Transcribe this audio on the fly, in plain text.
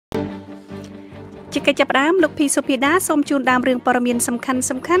ជាកិច្ចចាប់ផ្ដើមលោកភីសុភាដាសូមជូនដើមរឿងព័ត៌មានសំខា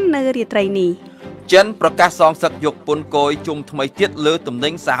ន់នៅរាត្រីនេះចិនប្រកាសសងសឹកយកពន្ធគយជុំថ្មីទៀតលើទំនិ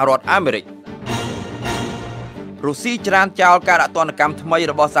ញសហរដ្ឋអាមេរិករុស្ស៊ីច្រានចោលការដាក់ទណ្ឌកម្មថ្មី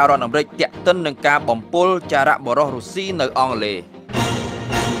របស់សហរដ្ឋអាមេរិកទាក់ទិននឹងការបំពុលចារៈបរោះរុស្ស៊ីនៅអង់គ្លេស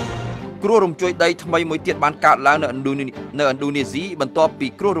គ្រោះរំជួយដីថ្មីមួយទៀតបានកើតឡើងនៅឥណ្ឌូនេស៊ីបន្ទាប់ពី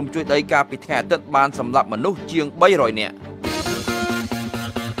គ្រោះរំជួយដីកាលពីថ្ងៃអាទិត្យបានសម្លាប់មនុស្សជាង300នាក់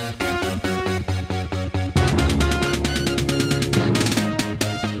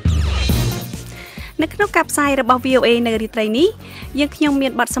នៅក្នុងការផ្សាយរបស់ VOA នៅរាត្រីនេះយើងខ្ញុំមា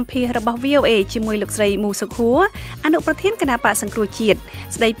នបទសម្ភាសន៍របស់ VOA ជាមួយលោកស្រីមូសុខួរអនុប្រធានគណៈបកសង្គ្រោះជាតិ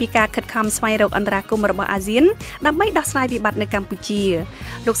ស្ដីពីការខិតខំស្វែងរកអន្តរាគមន៍របស់អាស៊ានដើម្បីដោះស្រាយវិបត្តិនៅកម្ពុជា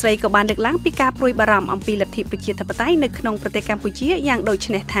លោកស្រីក៏បានលើកឡើងពីការព្រួយបារម្ភអំពីលទ្ធិប្រជាធិបតេយ្យនៅក្នុងប្រទេសកម្ពុជាយ៉ាងដូច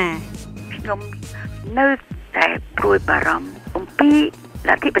នេះថាខ្ញុំនៅតែព្រួយបារម្ភអំពី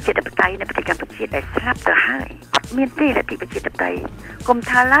លទ្ធិប្រជាធិបតេយ្យនៅប្រទេសកម្ពុជាដែលស្លាប់ទៅហើយអត់មានទេលទ្ធិប្រជាធិបតេយ្យគុំ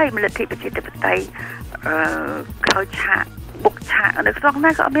ថាឡើយលទ្ធិប្រជាធិបតេយ្យក្រោយឆាកបុកឆាកនៅក្នុង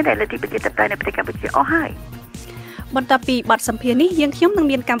ណាក៏អត់មានលទ្ធិប្រជាធិបតេយ្យនៅប្រទេសកម្ពុជាអស់ហើយបន្ទាប់ពីបទសម្ភាសន៍នេះយើងខ្ញុំនឹង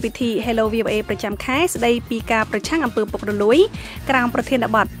មានកម្មវិធី Hello VOA ប្រចាំខែស្ដីពីការប្រឆាំងអំពើពុករលួយក្រោមប្រធាន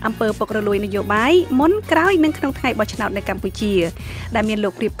បទអំពើពុករលួយនយោបាយមុនក្រោយនិងក្នុងថ្ងៃបោះឆ្នោតនៅកម្ពុជាដែលមានលោ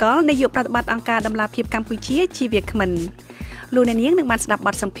កព្រៀបកលនាយកប្រតិបត្តិអង្គការដំឡាភិបកម្ពុជាជីវខមិនលោកអ្នកនាងនឹងបានស្ដាប់ប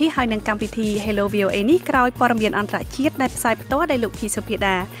ទសម្ភាសន៍ហើយនឹងកម្មវិធី Hello VOA នេះក្រោយព័ត៌មានអន្តរជាតិដែលផ្សាយផ្ទាល់ដោយលោកភីសុភា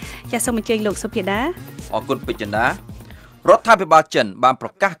ដាចាសសូមអញ្ជើញលោកសុភាដាអរគុណពេជ្រចិន្តារដ្ឋាភិបាលចិនបានប្រ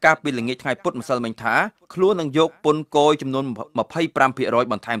កាសការពីល្ងាចថ្ងៃពុធម្សិលមិញថាខ្លួននឹងយកពន្ធគយចំនួន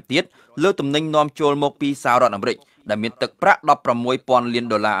 25% បន្ថែមទៀតលើទំនិញនាំចូលមកពីសហរដ្ឋអាមេរិកដែលមានទឹកប្រាក់ $16,000 លាន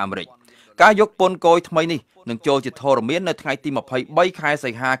អាមេរិកការយកពន្ធគយថ្មីនេះនឹងចូលជាធរមាននៅថ្ងៃទី23ខែសី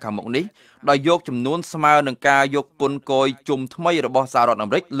ហាខាងមុខនេះដោយយកចំនួនស្មើនឹងការយកពន្ធគយជុំថ្មីរបស់សហរដ្ឋអា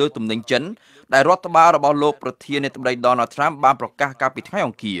មេរិកលើទំនិញចិនដែលរដ្ឋបាលរបស់លោកប្រធានាធិបតី Donald Trump បានប្រកាសកាលពីថ្ងៃអ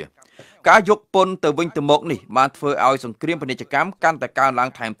ង្គារការយកពន្ធទៅវិញទៅមកនេះបានធ្វើឲ្យសង្គ្រាមពាណិជ្ជកម្មកាន់តែកើនឡើង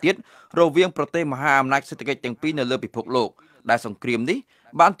ថែមទៀតរវាងប្រទេសមហាអំណាចសេដ្ឋកិច្ចទាំងពីរនៅលើពិភពលោកដែលសង្គ្រាមនេះ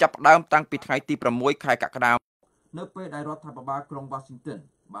បានចាប់ផ្ដើមតាំងពីថ្ងៃទី6ខែកក្កដានៅពេលដែលរដ្ឋាភិបាលក្រុង Washington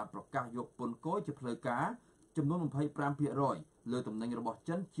បានប្រកាសយកពន្ធគយជាផ្លូវការចំនួន 25% លើទំនិញរបស់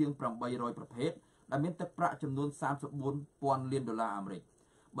ចិនជាង800ប្រភេទដែលមានទឹកប្រាក់ចំនួន $34,000 លានអាមេរិក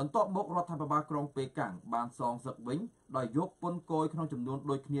បន្ទាប់មករដ្ឋាភិបាលក្រុងប៉េកាំងបានសងសឹកវិញដោយយកពន្ធគយក្នុងចំនួន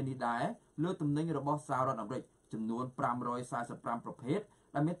ដូចគ្នានេះដែរលើទំនិញរបស់សហរដ្ឋអាមេរិកចំនួន545ប្រភេទ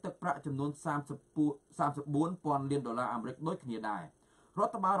ដែលមានទឹកប្រាក់ចំនួន $34,000 លានអាមេរិកដូចគ្នាដែររ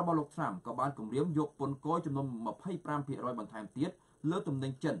ដ្ឋបាលរបស់លោក Trump ក៏បានគម្រាមយកពន្ធគយចំនួន 25% បន្ថែមទៀតលើទំនិ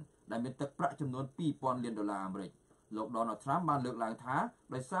ញចិនដែលមានទឹកប្រាក់ចំនួន $2,000 លានអាមេរិកលោក Donald Trump បានលើកឡើងថា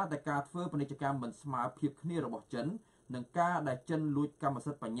ដោយសារតែការធ្វើពាណិជ្ជកម្មមិនស្មើភាពគ្នារបស់ចិននឹងការដែលចិនលួចកម្ម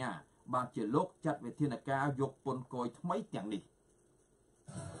សិទ្ធិបញ្ញាបានជាលោកចាត់វិធានការយកពន្ធគយថ្មីទាំងនេះ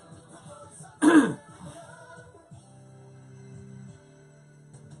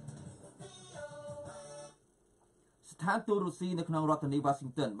ស្ថានទូតរុស្ស៊ីនៅក្នុងរដ្ឋធានី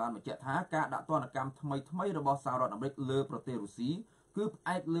Washington បានបញ្ជាក់ថាការដាក់ទណ្ឌកម្មថ្មីរបស់សហរដ្ឋអាមេរិកលើប្រទេសរុស្ស៊ីគឺផ្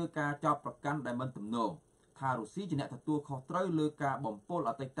អែកលើការចោទប្រកាន់ដែលមិនទំនងថារុស្ស៊ីជាអ្នកទទួលខុសត្រូវលើការបំពុល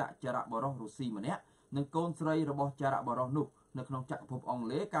អតីតចារៈបរោះរុស្ស៊ីម្នាក់និងកូនស្រីរបស់ចារៈបរោះនោះនៅក្នុងចក្រភពអង់គ្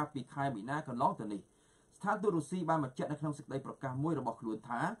លេសកាលពីខែមីនាកន្លងទៅនេះស្ថានទូតរុស្ស៊ីបានបញ្ជាក់នៅក្នុងសេចក្តីប្រកាសមួយរបស់ខ្លួន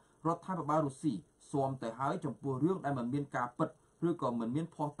ថារដ្ឋាភិបាលរុស្ស៊ីស៊ាំទៅហើយចំពោះរឿងដែលមិនមានការពិតឬក៏មិនមាន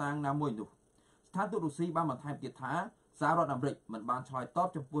ភស្តុតាងណាមួយនោះស្ថានទូតរុស្ស៊ីបានបន្ថែមទៀតថាសហរដ្ឋអាមេរិកមិនបានឆ្លើយតប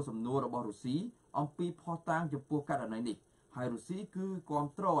ចំពោះសំណួររបស់រុស្ស៊ីអំពីភស្តុតាងចំពោះករណីនេះហើយរុស្ស៊ីគឺគាំ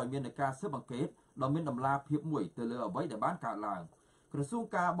ទ្រឲ្យមានការស៊ើបអង្កេតដ៏មានតម្លាភាពមួយទៅលើអ្វីដែលបានកើតឡើងក្រសួង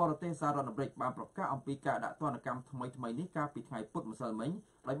ការបរទេសសហរដ្ឋអាមេរិកបានប្រកាសអំពីការដាក់ទណ្ឌកម្មថ្មីនេះកាលពីថ្ងៃពុធម្សិលមិញ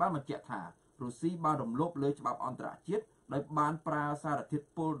ដោយបានបញ្ជាក់ថារុស្ស៊ីបានរំលោភលើច្បាប់អន្តរជាតិដោយបានប្រើសារធាតុ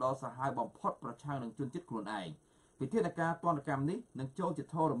ពុលដ៏សាហាវបំផុតប្រឆាំងនឹងជនជាតិខ្លួនឯងវិធានការទណ្ឌកម្មនេះនឹងចូលជា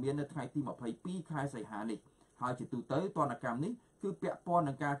ធរមាននៅថ្ងៃទី22ខែសីហានេះហើយជាទូទៅទណ្ឌកម្មនេះគឺពាក់ព័ន្ធ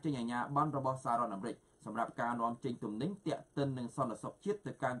នឹងការចេញអាជ្ញាប័ណ្ណរបស់សហរដ្ឋអាមេរិកសម្រាប់ការនាំចេញទំនិញទាក់ទិននឹងសន្តិសុខជាតិ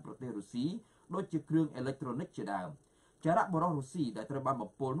ទៅកាន់ប្រទេសរុស្ស៊ីដូចជាគ្រឿងអេឡិចត្រូនិកជាដើមចារៈបរោះរុស្ស៊ីដែលត្រូវបាន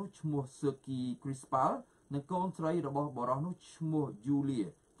បំពុលនោះឈ្មោះ Sergei Skripal និងកូនស្រីរបស់បរោះនោះឈ្មោះ Yulia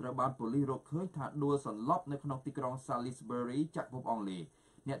ត្រូវបានប៉ូលីសរកឃើញថាដួលសន្លប់នៅក្នុងទីក្រុង Salisbury ចក្រភពអង់គ្លេស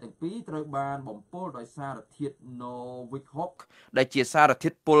អ្នកទាំងពីរត្រូវបានបំពុលដោយសារធាតុ Novichok ដែលជាសារធា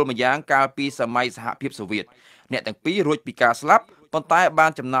តុពុលម្យ៉ាងកាលពីសម័យសហភាពសូវៀតអ្នកទាំងពីររួចពីការស្លាប់ប៉ុន្តែបា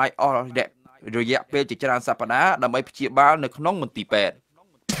នចំណាយអស់រយៈពេលជាច្រើនសប្តាហ៍ដើម្បីព្យាបាលនៅក្នុងមន្ទីរពេទ្យ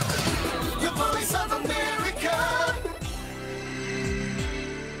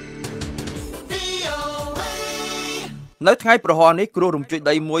នៅថ្ងៃប្រហ័សនេះគ្រោះរំជួយ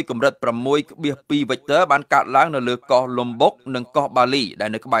ដីមួយកម្រិត 6.2 វិកទ័របានកើតឡើងនៅលើកោះលំបុកនិងកោះបាលីដែល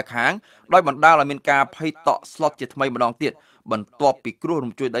នៅក្បែរខាងដោយបណ្ដាលឲ្យមានការភ័យតក់ស្លុតជាថ្មីម្ដងទៀតបន្ទាប់ពីគ្រោះ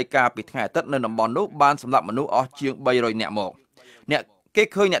រំជួយដីកាលពីថ្ងៃអាទិត្យនៅតំបន់នោះបានសម្លាប់មនុស្សអស់ជាង300នាក់មកអ្នកគេ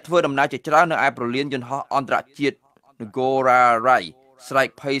ឃើញអ្នកធ្វើដំណើរជាច្រើននៅឯប្រលានយន្តហោះអន្តរជាតិ Ngora Rai ស្រែក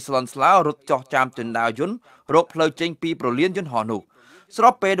ភ័យស្លន់ស្លោរត់ចោះចាំចិនដាយន្តរកផ្លូវចេញពីប្រលានយន្តហោះនោះស្រ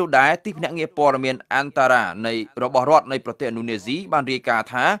បពេលនោះដែរទីភ្នាក់ងារព័ត៌មានអន្តរានៃរបស់រដ្ឋនៃប្រទេសឥណ្ឌូនេស៊ីបានរាយការណ៍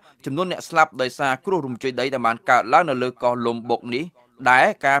ថាចំនួនអ្នកស្លាប់ដោយសារគ្រោះរំជួយដីដែលបានកើតឡើងនៅលើកោះលំបុកនេះដែល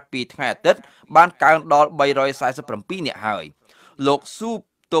កាលពីថ្ងៃអាទិត្យបានកើនដល់347នាក់ហើយលោកស៊ូ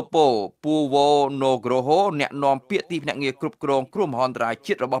តូប៉ូពូវ៉ូណូក្រូហូអ្នកនាំពាក្យទីភ្នាក់ងារគ្រប់គ្រងគ្រោះមហន្តរាយ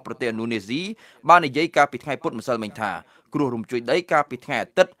ជាតិរបស់ប្រទេសឥណ្ឌូនេស៊ីបាននិយាយកាលពីថ្ងៃពុធម្សិលមិញថាគ្រោះរំជួយដីកាលពីថ្ងៃអា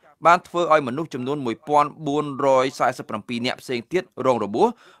ទិត្យបានធ្វើឲ្យមនុស្សចំនួន1447នាក់ផ្សេងទៀតរងរបួស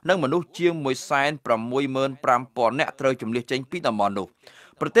និងមនុស្សជាង165,000នាក់ត្រូវជម្លៀសចេញពីតំបន់នោះ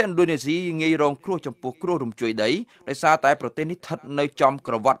ប្រទេសឥណ្ឌូនេស៊ីងាយរងគ្រោះចំពោះគ្រោះរំជួយដីដោយសារតែប្រទេសនេះស្ថិតនៅចំ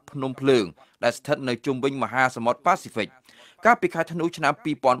ក្រវ៉ាត់ភ្នំភ្លើងដែលស្ថិតនៅជុំវិញមហាសមុទ្រប៉ាស៊ីហ្វិកកាលពីខែធ្នូឆ្នាំ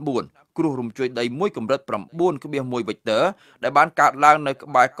2004គ្រោះរំជួយដីមួយកម្រិត 9.1 វិកទ័រដែលបានកើតឡើងនៅក្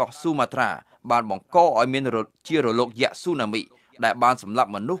បែរកោះស៊ូម៉ាត្រាបានបង្កឲ្យមានជារលកយក្សស៊ូណាមីដែលបានសម្លាប់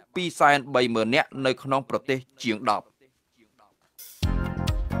មនុស្ស 230,000 នាក់នៅក្នុងប្រទេសជាង10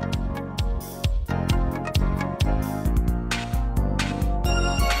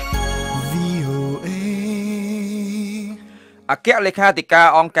អគ្គលេខាធិការ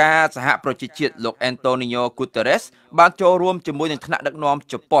អង្គការសហប្រជាជាតិលោក Antonio Guterres បានចូលរួមជាមួយនឹងថ្នាក់ដឹកនាំ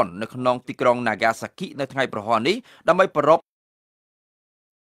ជប៉ុននៅក្នុងទីក្រុង Nagasaki នៅថ្ងៃប្រហ័សនេះដើម្បីប្រារព្ធ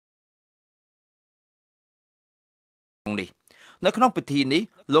នេះនៅក្នុងពិធីនេះ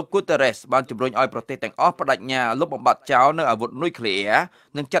លោក Guterres បានជំរុញឲ្យប្រទេសទាំងអស់បដិញ្ញាលុបបំបាត់ចោលនៅអាវុធនុយក្លេអ៊ែរ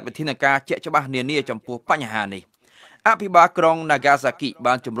និងចាត់វិធានការជាក់ច្បាស់នានាចំពោះបញ្ហានេះអភិបាលក្រុង Nagasaki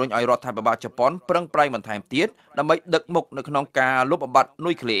បានជំរុញឲ្យរដ្ឋាភិបាលជប៉ុនប្រឹងប្រែងបន្ថែមទៀតដើម្បីដឹកមុខនៅក្នុងការលុបបំបាត់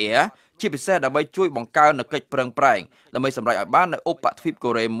នុយក្លេអ៊ែរជាពិសេសដើម្បីជួយបង្កើននូវកិច្ចប្រឹងប្រែងដើម្បីសម្រេចឲ្យបាននូវឧបទ្វីបកូ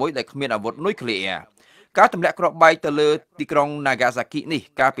រ៉េមួយដែលគ្មានអាវុធនុយក្លេអ៊ែរការទម្លាក់គ្រាប់បែកទៅលើទីក្រុង Nagasaki នេះ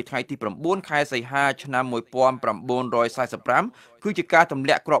កាលពីថ្ងៃទី9ខែសីហាឆ្នាំ1945គឺជាការទម្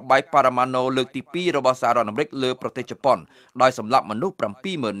លាក់គ្រាប់បែកប៉ារ៉ាម៉ាណូលើកទី2របស់សហរដ្ឋអាមេរិកលើប្រទេសជប៉ុនដោយសម្លាប់មនុស្ស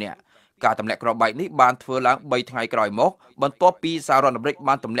 70,000 នាក់ការទម្លាក់គ្រាប់បែកនេះបានធ្វើឡើង3ថ្ងៃក្រោយមកបន្ទាប់ពីសហរដ្ឋអាមេរិក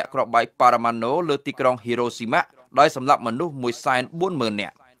បានទម្លាក់គ្រាប់បែកប៉ារ៉ាម៉ាណូលើទីក្រុង Hiroshima ដោយសម្លាប់មនុស្ស 140,000 នា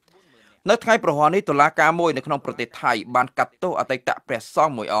ក់នៅថ្ងៃប្រហ័សនេះតុលាការមួយនៅក្នុងប្រទេសថៃបានកាត់ទោសអតីតព្រះស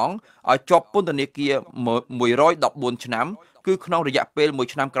ង្ឃមួយអង្គឲ្យជាប់ពន្ធនាគារ114ឆ្នាំគឺក្នុងរយៈពេល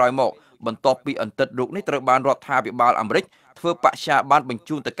1ឆ្នាំក្រោយមកបន្ទាប់ពីអន្តិតរូបនេះត្រូវបានរដ្ឋាភិបាលអាមេរិកធ្វើបច្ឆាបានបញ្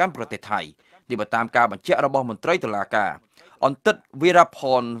ជូនទៅកាន់ប្រទេសថៃនេះបើតាមការបញ្ជាក់របស់មន្ត្រីតុលាការអន្តិតវីរផ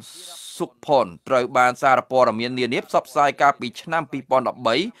នសុខផនត្រូវបានសារព័ត៌មាននានាផ្សព្វផ្សាយកាលពីឆ្នាំ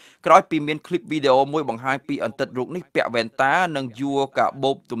2013ក្រោយពីមានឃ្លីបវីដេអូមួយបង្ហាញពីអន្តិតរូបនេះពាក់វ៉ែនតានិងយួរកា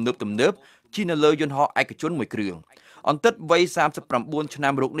បូបទំនើបជិះនៅលើយន្តហោះឯកជនមួយគ្រឿងអន្តិតវ័យ39ឆ្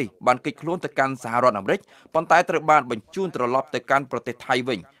នាំរូបនេះបានគេចខ្លួនទៅកាន់សហរដ្ឋអាមេរិកប៉ុន្តែត្រូវបានបញ្ជូនត្រឡប់ទៅកាន់ប្រទេសថៃ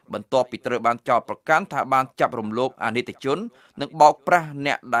វិញបន្ទាប់ពីត្រូវបានចោទប្រកាន់ថាបានចាប់រំលោភអនិច្ចជននិងបោកប្រាស់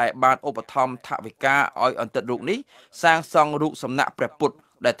អ្នកដែលបានឧបត្ថម្ភថវិកាឲ្យអន្តិតរូបនេះសាងសង់រូបសំណាកព្រះពុទ្ធ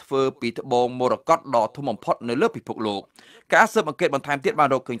ដែលធ្វើពីត្បូងមរកតដ៏ធំបំផុតនៅលើពិភពលោកការស៊ើបអង្កេតបន្ថែមទៀតបាន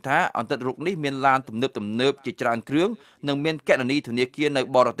រកឃើញថាអន្តិតរូបនេះមានឡានទំនើបជាច្រើនគ្រឿងនិងមានគណនីធនាគារនៅ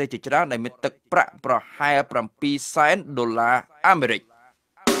បរទេសជាច្រើនដែលមានទឹកប្រាក់ប្រហែល$700,000អាមេរិក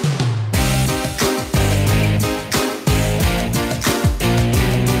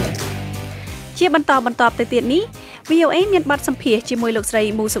ជាបន្តទៅទៀតនេះ VOA មានបទសម្ភាសន៍ជាមួយលោកស្រី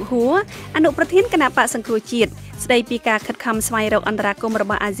មូសុខួរអនុប្រធានគណៈបក្សសង្គ្រោះជាតិស្ដីពីការខិតខំស្វែងរកអន្តរាគមន៍រ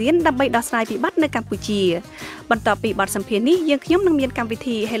បស់អាស៊ានដើម្បីដោះស្រាយវិបត្តិនៅកម្ពុជាបន្ទាប់ពីបទសម្ភាសន៍នេះយើងខ្ញុំនឹងមានកម្មវិ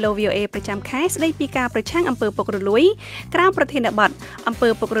ធី Hello VOA ប្រចាំខែស្ដីពីការប្រឆាំងអំពើពុករលួយក្រៅប្រធានបទអំពើ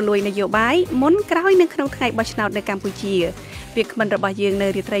ពុករលួយនយោបាយមុនក្រោយនិងក្នុងថ្ងៃបោះឆ្នោតនៅកម្ពុជាវាគ្មិនរបស់យើងនៅ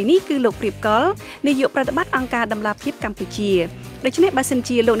រាត្រីនេះគឺលោកព្រៀបកលនាយកប្រតិបត្តិអង្គការដំឡាភិបកម្ពុជាដូច្នេះបើសិន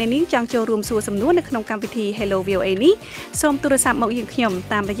ជាលោកអ្នកនាងចង់ចូលរួមសួរសំណួរនៅក្នុងកម្មវិធី Hello VOA នេះសូមទូរស័ព្ទមកយើងខ្ញុំ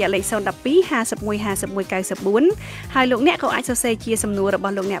តាមរយៈលេខ012 51 51 94ហើយលោកអ្នកក៏អាចសរសេរជាសំណួររប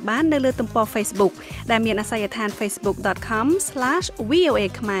ស់លោកអ្នកបាននៅលើទំព័រ Facebook ដែលមានអាសយដ្ឋាន facebook.com/voa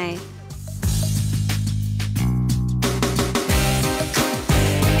ខ្មែរ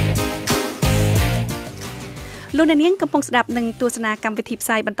លោកអ្នកនាងកំពុងស្ដាប់និងទស្សនាកម្មវិធីផ្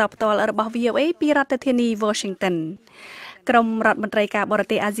សាយបន្តផ្ទាល់របស់ VOA ពីរដ្ឋធានី Washington ក្រុមរដ្ឋមន្ត្រីការបរ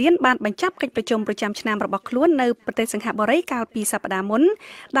ទេសអាស៊ានបានបញ្ចប់កិច្ចប្រជុំប្រចាំឆ្នាំរបស់ខ្លួននៅប្រទេសសិង្ហបុរីកាលពីសប្តាហ៍មុន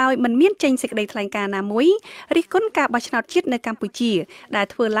ដោយមិនមានចេញសេចក្តីថ្លែងការណ៍ណាមួយរិះគន់ការបោះឆ្នោតជាតិនៅកម្ពុជាដែល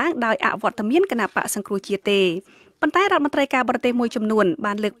ធ្វើឡើងដោយអវត្តមានគណៈបក្សសង្គ្រោះជាតិទេ ប៉ុន្តែរដ្ឋមន្ត្រីការបរទេសមួយចំនួន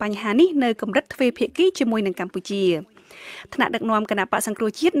បានលើកបញ្ហានេះនៅកម្រិតទ្វេភាគីជាមួយនឹងកម្ពុជាថ្នាក់ដឹកនាំគណៈបកសង្គ្រោះ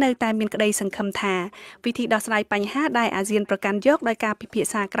ជាតិនៅតែមានក្តីសង្ឃឹមថាវិធីដោះស្រាយបញ្ហាដែលអាស៊ានប្រកាន់យកដោយការពិភា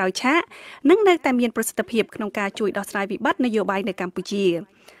ក្សាក្រោយឆាកនឹងនៅតែមានប្រសិទ្ធភាពក្នុងការជួយដោះស្រាយវិបត្តិនយោបាយនៅកម្ពុជា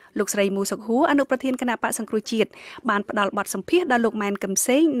លោកស្រីមូសុខហួរអនុប្រធានគណៈបកសង្គ្រោះជាតិបានផ្ដល់បទសម្ភាសន៍ដល់លោកម៉ែនកឹម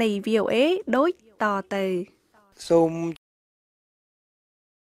សេងនៃ VOA ដូចតទៅសូម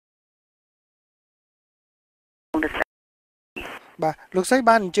បាទលោកស្រី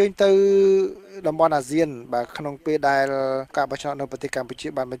បានអញ្ជើញទៅតំបន់អាស៊ានបាទក្នុងពេលដែលការបោះឆ្នោតនៅប្រទេសកម្ពុជា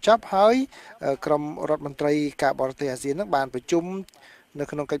បានបញ្ចប់ហើយក្រុមរដ្ឋមន្ត្រីការបរទេសអាស៊ាននឹងបានប្រជុំនៅ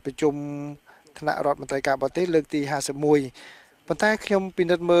ក្នុងកិច្ចប្រជុំថ្នាក់រដ្ឋមន្ត្រីការបរទេសលើកទី51ប៉ុន្តែខ្ញុំពិ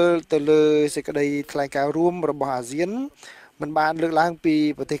និត្យមើលទៅលើសេចក្តីថ្លែងការណ៍រួមរបស់អាស៊ានមិនបានលើកឡើងពី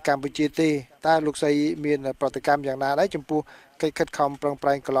ប្រទេសកម្ពុជាទេតើលោកស្រីមានប្រតិកម្មយ៉ាងណាដែរចំពោះកិច្ចខិតខំប្រឹងប្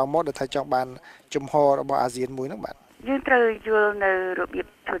រែងកន្លងមកដែលថាចង់បានជំហររបស់អាស៊ានមួយហ្នឹងបាទយើងត្រូវយល់នៅរបៀប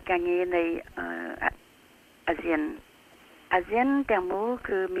ធ្វើការងារនៃអាស៊ានទាំងមូល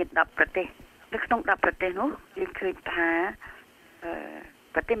គឺមាន10ប្រទេសនៅក្នុង10ប្រទេសនោះយើងឃើញថា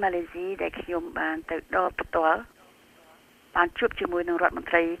ប្រទេសម៉ាឡេស៊ីដែលខ្ញុំបានទៅដល់ផ្ទាល់បានជួបជាមួយនឹងរដ្ឋមន្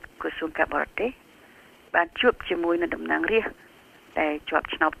ត្រីក្រសួងការបរទេសបានជួបជាមួយនឹងតំណាងរាស្ត្រដែលជាប់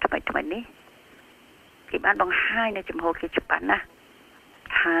ឆ្នោតថ្មីនេះគេបានបង្ហាញនៅចំហគេច្បាស់ណាស់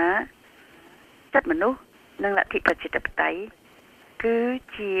ថាសិទ្ធិមនុស្សនិងលទ្ធិប្រជាធិបតេយ្យគឺ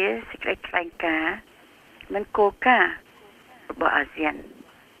ជាសេចក្តីថ្លែងការណ៍និងគោលការណ៍របស់អាស៊ាន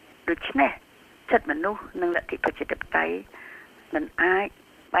ដូច្នេះសិទ្ធិមនុស្សនិងលទ្ធិប្រជាធិបតេយ្យមិនអាច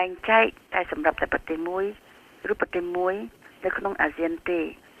បែងចែកតែសម្រាប់តែប្រទេសមួយឬប្រទេសមួយនៅក្នុងអាស៊ានទេ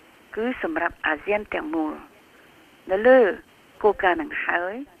គឺសម្រាប់អាស៊ានទាំងមូលនៅលើគោលការណ៍នឹងហើ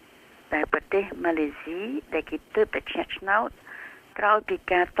យតែប្រទេសម៉ាឡេស៊ីដែលគេទើបតែឈ្នះឆ្នោតក្រោយពី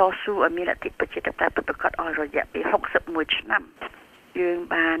ការតស៊ូឲ្យមានលទ្ធិប្រជាធិបតេយ្យប្រកបអស់រយៈពេល61ឆ្នាំយើង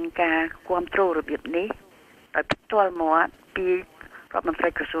បានការគ្រប់គ្រងរបៀបនេះដោយផ្ទាល់មាត់ពីរដ្ឋមន្ត្រី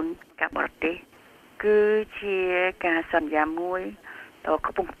ក្រសួងការបរទេសគឺជាការសន្យាមួយដ៏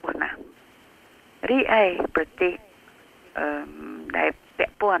ខ្ពង់ខ្ពស់ណាស់រីឯប្រទេសដែលពា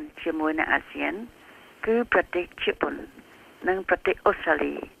ក់ព័ន្ធជាមួយនឹងអាស៊ានគឺប្រទេសជប៉ុននិងប្រទេសអូស្ត្រា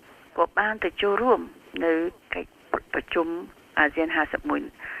លីក៏បានទៅចូលរួមនៅកិច្ចប្រជុំអាស៊ាន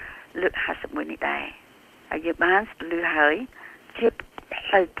51លើក51នេះដែរហើយយើងបានលើហើយជា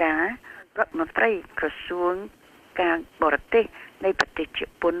ផ្លូវការរដ្ឋមន្ត្រីក្រសួងការបរទេសនៃប្រទេសជ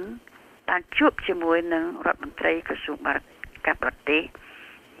ប៉ុនបានជួបជាមួយនឹងរដ្ឋមន្ត្រីក្រសួងការបរទេស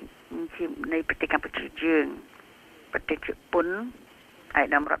នៃប្រទេសកម្ពុជាយើងប្រទេសជប៉ុនឯកឧត្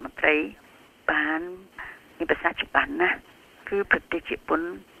តមរដ្ឋមន្ត្រីបានមានប្រសាសន៍ច្បាស់ណាស់គឺប្រទេសជប៉ុន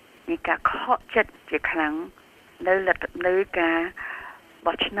មានការខកចិត្តជាខ្លាំងនៅការ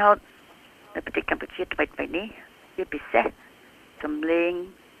បោះឆ្នោតនៅប្រទេសកម្ពុជាថ្មីនេះជាពិសេសសម្លេង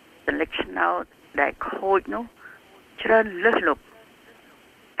សន្លឹកឆ្នោតដែលខូចនោះច្រើនលើសលប់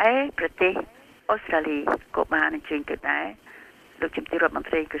ឯប្រទេសអូស្ត្រាលីក៏បានអញ្ជើញទៅដែរលោកជំទាវរដ្ឋមន្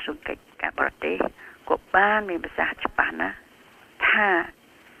ត្រីក្រសួងការបរទេសក៏បានមានប្រសាសន៍ច្បាស់ណាស់ថា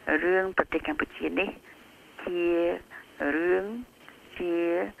រឿងប្រទេសកម្ពុជានេះជារឿងជា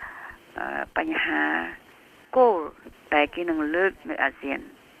បញ្ហាគោលតែគេនឹងលើកនៅអាស៊ាន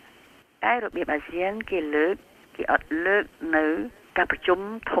តែរបៀបអាស៊ានគេអត់លើកនៅការប្រជុំ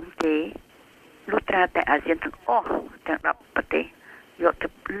ធំទេលុះត្រាតែអាស៊ានទាំងអស់ទាំង10ប្រទេសយកទៅ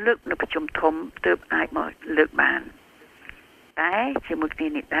លើកនៅប្រជុំធំទើបអាចមកលើកបានតែជាមួយគ្នា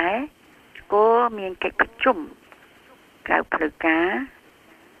នេះដែរក៏មានកិច្ចប្រជុំក្រៅផ្លូវការ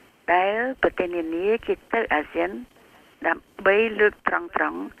ដែលប្រទេសនានាគេទៅអាស៊ានដើម្បីលើកត្រង់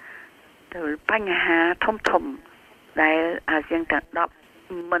ទៅបញ្ហាធំដែលអាស៊ានទាំង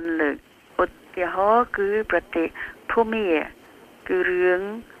10មិនលើកឧទាហរណ៍គឺប្រទេសភូមាគឺរឿង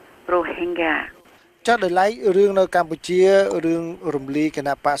រ៉ូហិងហ្គាចាត់ដោយឡែករឿងនៅកម្ពុជារឿងរំលាយគ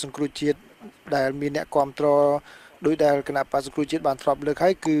ណៈបកសង្គ្រោះជាតិដែលមានអ្នកគ្រប់គ្រងដោយដែលគណៈបកសង្គ្រោះជាតិបានធ្លាប់លើកហើ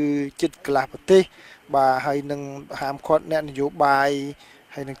យគឺចិត្តកន្លះប្រទេសបាទហើយនឹងហាមឃាត់អ្នកនយោបាយ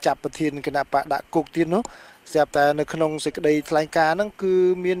ហើយនឹងចាប់ប្រធានគណៈបកដាក់គុកទៀតនោះស្រាប់តែនៅក្នុងសេចក្តីថ្លែងការណ៍ហ្នឹងគឺ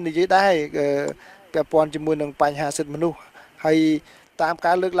មាននិយាយដែរពាក់ព័ន្ធជាមួយនឹងបញ្ហាសិទ្ធិមនុស្សហើយតាម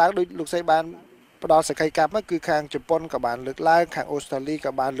ការលើកឡើងដោយលោកស្រីបានផ្ដល់សក្ខីកម្មគឺខាងជប៉ុនក៏បានលើកឡើងខាងអូស្ត្រាលី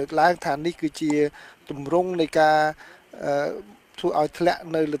ក៏បានលើកឡើងថានេះគឺជាទម្រង់នៃការធ្វើឲ្យធ្លាក់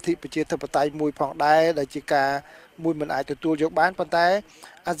នៅលទ្ធិប្រជាធិបតេយ្យមួយផងដែរដែលជាការមួយមិនអាចទទួលយកបានប៉ុន្តែ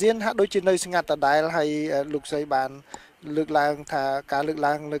អាស៊ានហាក់ដូចជានៅស្ងាត់ដដែលហើយលោកស្រីបានលើកឡើងថាការលើក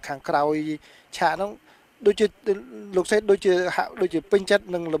ឡើងនៅខាងក្រោយឆាកហ្នឹងដូចជាលោកស្រីដូចជាពេញចិត្ត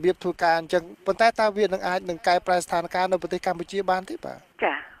នឹងរបៀបធ្វើការអញ្ចឹងប៉ុន្តែតើវានឹងអាចនឹងកែប្រែស្ថានភាពនៅប្រទេសកម្ពុជាបានទេបាទ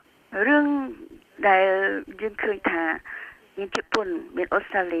ចារឿង ដែលយើងឃើញថាមានជប៉ុនមានអូ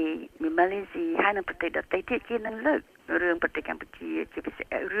ស្ត្រាលីមានម៉ាឡេស៊ីហើយនៅប្រទេសដទៃទៀតជានឹងលើករឿងប្រទេសកម្ពុជាជាពិសេស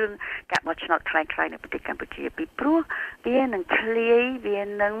រឿងការបោះឆ្នោតคล้ายៗនៅប្រទេសកម្ពុជាពីព្រោះវានឹងធ្លាយវា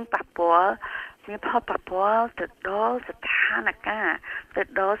នឹងប៉ះពាល់មានផលប៉ះពាល់ទៅដល់ស្ថានភាពទៅ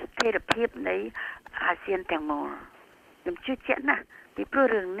ដល់ស្ថិរភាពនៃអាស៊ានទាំងមូលខ្ញុំជឿជាក់ណាស់ពីព្រោះ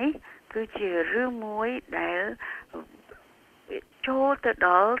រឿងនេះគឺជារឿងមួយដែលចូលទៅដ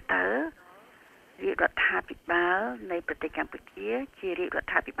ល់ទៅរាជរដ្ឋាភិបាលនៃប្រទេសកម្ពុជាជារាជរ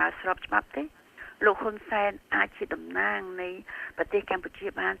ដ្ឋាភិបាលស្របច្បាប់ទេលោកហ៊ុនសែនអាចជាតំណាងនៃប្រទេសកម្ពុជា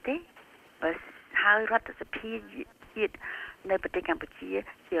បានទេបើហើយរដ្ឋសភាជាតិនៅប្រទេសកម្ពុជា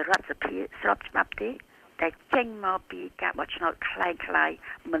ជារដ្ឋសភាស្របច្បាប់ទេតែចេញមកពីការបោះឆ្នោតคล้ายៗ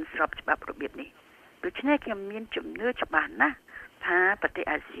មិនស្របច្បាប់របៀបនេះដូច្នេះខ្ញុំមានជំនឿច្បាស់ណាស់ថាប្រទេស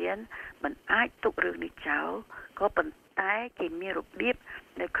អាស៊ានមិនអាចទុករឿងនេះចោលក៏ប៉ុន្តែគេមានរបៀប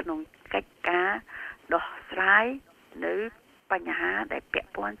នៅក្នុងកិច្ចការដោះស្រាយនៅបញ្ហាដែលពាក់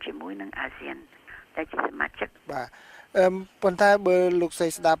ព័ន្ធជាមួយនឹងអាស៊ានដែលជាសមាជិកបាទប៉ុន្តែបើលោកស្រី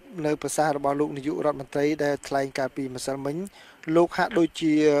ស្ដាប់នៅប្រសាសន៍របស់លោកនាយករដ្ឋមន្ត្រីដែលថ្លែងកាលពីម្សិលមិញលោកហាក់ដូច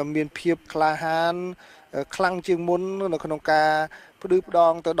ជាមានភាពក្លាហានខ្លាំងជាងមុននៅក្នុងការផ្ដឺផ្ដ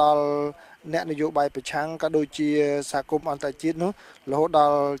ងទៅដល់អ្នកនយោបាយប្រឆាំងក៏ដូចជាសហគមន៍អន្តរជាតិនោះរហូតដ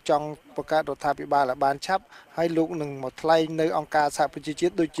ល់ចង់បង្កើតរដ្ឋាភិបាលឲ្យបានឆាប់ហើយលោកនឹងមកថ្លែងនៅអង្គការសហប្រជាជា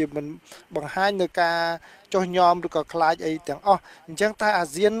តិដូចជាមិនបង្ហាញនៅការចុះញោមឬក៏ខ្លាចអីទាំងអស់អញ្ចឹងតើអា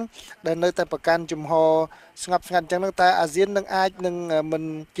ស៊ានដែលនៅតែប្រកាន់ជំហរស្ងប់ស្ងាត់អញ្ចឹងតើអាស៊ាននឹងអាចនឹងមិន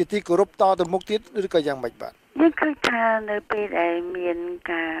ជាទីគោរពតទៅមុខទៀតឬក៏យ៉ាងម៉េចបាទយើងឃើញថានៅពេលដែលមាន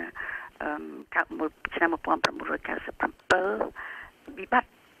ការឆ្នាំ1997វិបត្តិ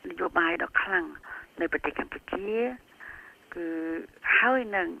នយោបាយដ៏ខ្លាំងនៅប្រទេសកម្ពុជាគឺហើយ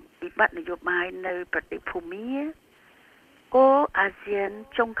នឹងវិបត្តិនយោបាយនៅប្រទេសភូមាអាស៊ាន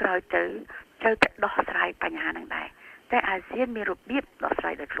ចុងក្រោយទៅត្រូវតែដោះស្រាយបញ្ហាហ្នឹងដែរតែអាស៊ានមានរបៀបដោះស្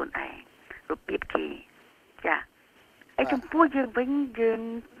រាយដោយខ្លួនឯងរបៀបគេចាហើយចំពោះយើងវិញ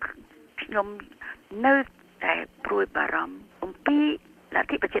ខ្ញុំនៅតែព្រួយបារម្ភអំពីលទ្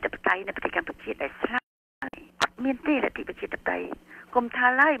ធិប្រជាធិបតេយ្យនៅប្រទេសកម្ពុជាដែលស្លាប់អត់មានទេលទ្ធិប្រជាធិបតេយ្យគុំថា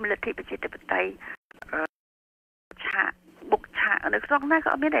ឡើយលទ្ធិប្រជាធិបតេយ្យឆាកបុកឆាកនៅក្នុងណាក៏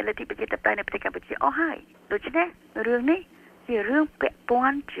អត់មានដែរលទ្ធិប្រជាធិបតេយ្យនៅប្រទេសកម្ពុជាអស់ហើយដូច្នេះរឿងនេះជារឿងពាក់ព័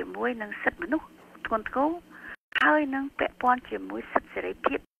ន្ធជាមួយនឹងសិទ្ធិមនុស្សធ្ងន់ធ្ងរហើយនឹងពាក់ព័ន្ធជាមួយសិទ្ធិសេរី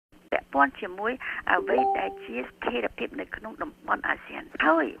ភាពពាក់ព័ន្ធជាមួយអ្វីដែលជាស្ថិរភាពនៅក្នុងតំបន់អាស៊ាន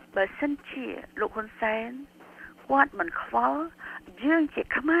ហើយបើសិនជាលោកហ៊ុនសែនគាត់មិនខ្វល់យើងជា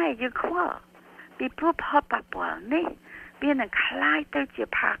ខ្មែរយើងខ្វល់ពីព្រោះផលប៉ះពាល់នេះវានឹងคล้ายទៅជា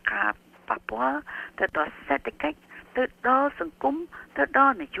ផាកាប៉ះពាល់ទៅដល់សេដ្ឋកិច្ចទៅដល់សង្គមទៅដ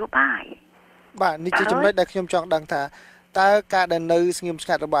ល់នយោបាយបាទនេះជាចំណុចដែលខ្ញុំចង់ដឹងថាតើការដែលនៅស្ងៀមស្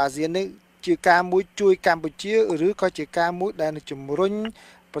ងាត់របស់អាស៊ាននេះជាការមួយជួយកម្ពុជាឬក៏ជាការមួយដែលនឹងជំរុញ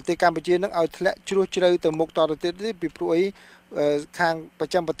ប្រទេសកម្ពុជានឹងឲ្យធ្លាក់ជ្រោះជ្រៅទៅមុខតទៅទៀតពីព្រោះអីខាងប្រ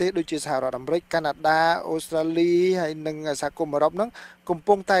ចាំប្រទេសដូចជាសហរដ្ឋអាមេរិកកាណាដាអូស្ត្រាលីហើយនិងសហគមន៍អឺរ៉ុបហ្នឹងកំ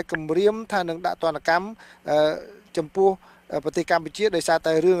ពុងតែគម្រាមថានឹងដាក់ទណ្ឌកម្មចំពោះប្រទេសកម្ពុជាដោយសារ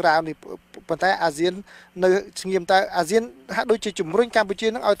តែរឿងរ៉ាវនេះប៉ុន្តែអាស៊ាននៅស្ងៀមតែអាស៊ានហាក់ដូចជាជំរុញកម្ពុជា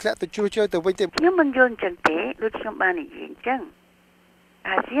នឹងឲ្យធ្លាក់ទៅជ្រោះជ្រៅទៅវិញទេខ្ញុំមិនយល់អញ្ចឹងទេដូចខ្ញុំបាននិយាយអញ្ចឹង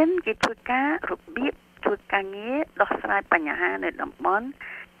អាស៊ានគេធ្វើការរបៀបធ្វើការងារដោះស្រាយបញ្ហានៅតំបន់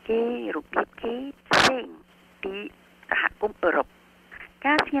គេរបៀបគេផ្សេងពីសហគមន៍អឺរ៉ុប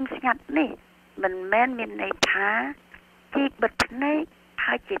ការស្ងៀមស្ងាត់នេះមិនមែនមានន័យថាគេបិទភ្នែក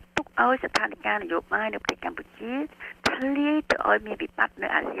ហើយជាទុកឲ្យស្ថានភាពនយោបាយនៅប្រទេសកម្ពុជាធ្លាយទៅឲ្យមានវិបត្តិនៅ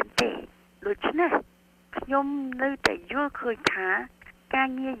អាស៊ានទេដូច្នេះខ្ញុំនៅតែយល់ឃើញថាការ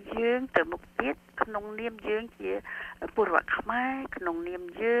ងារយើងទៅមុខទៀតក្នុងនាមយើងជាពលរដ្ឋខ្មែរក្នុងនាម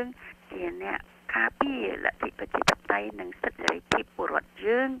យើងជាអ្នកការពារលទ្ធិប្រជាធិបតេយ្យនិងសិទ្ធិសេរីភាពពលរដ្ឋ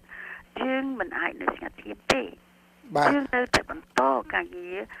យើងមិនអាចនៅស្ងាត់ស្ងៀមទេយើងនៅតែបន្តការ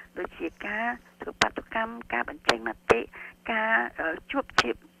ងារដូចជាការធ្វើបាតុកម្មការបញ្ចេញមតិការជួប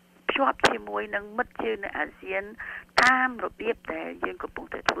ជិបភ្ជាប់ជាមួយនឹងមិត្តជើងនៅអាស៊ានតាមរបៀបដែលយើងកំពុង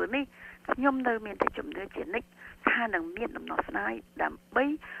តែធ្វើនេះខ្ញុំនៅមានតែជំនឿជានិច្ចថានឹងមានដំណោះស្រាយដើម្បី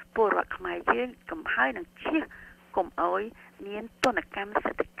ពលរដ្ឋខ្មែរយើងកុំហើយនឹងជៀសកុំអោយមានទណ្ឌកម្ម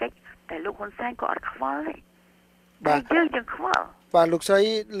សេដ្ឋកិច្ចតែលោកហ៊ុនសែនក៏អត់ខ្វល់ទេបាទយើងខ្វល់បាទលោកស្រី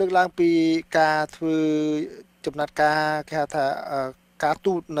លើកឡើងពីការធ្វើចំណាត់ការគេហៅថាការ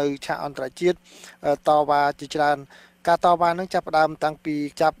ទូតនៅឆាកអន្តរជាតិតវ៉ាជាច្រើនការតវ៉ានឹងចាប់ផ្ដើមតាំងពី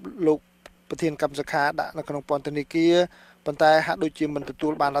ចាប់លោកប្រធានកម្មសខាដាក់នៅក្នុងពន្ធនាគារប៉ុន្តែហាក់ដូចជាមិនទទួ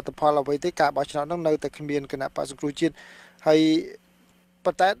លបានលទ្ធផលអ្វីទេការបោះឆ្នោតនឹងនៅតែគ្មានគណៈបក្សសង្គ្រោះជាតិហើយ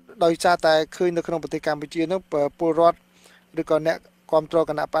ប៉ុន្តែដោយសារតែឃើញនៅក្នុងប្រទេសកម្ពុជានឹងពលរដ្ឋឬក៏អ្នក គ្រប់គ្រង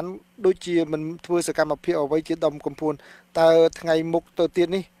គណៈប័ណ្ណដូចជាមិនធ្វើសកម្មភាពអ្វីជាដំកំពួនតើថ្ងៃមុខទៅទៀត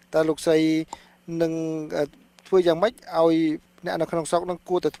នេះតើលោកស្រីនឹងធ្វើយ៉ាងម៉េចឲ្យអ្នកនៅក្នុងស្រុកនឹង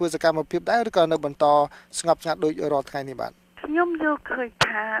គួរតែធ្វើសកម្មភាពដែរឬក៏នៅបន្តស្ងប់ស្ងាត់ដូចរាល់ថ្ងៃនេះបាទខ្ញុំយល់ឃើញ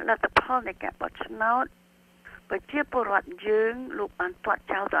ថាលទ្ធផលនៃការបោះឆ្នោតប្រជាពលរដ្ឋយើងលោកបានទាត់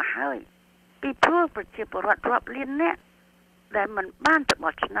ចោលទៅហើយពីព្រោះប្រជាពលរដ្ឋរាប់លានអ្នកដែលមិនបានទៅ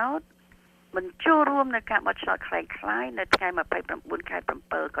បោះឆ្នោតមិនចូលរួមនៅការបោះឆ្នោតคล้ายៗនៅថ្ងៃ29ខែ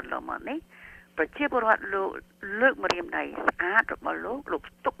7កន្លងមកនេះប្រជាពលរដ្ឋលោកលើកម្រាមដៃស្អាតរបស់លោក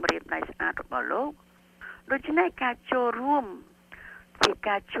ស្ទុកម្រាមដៃស្អាតរបស់លោកដូច្នេះការចូលរួមជា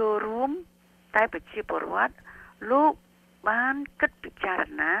ការចូលរួមតែប្រជាពលរដ្ឋលោកបានគិតពិចារ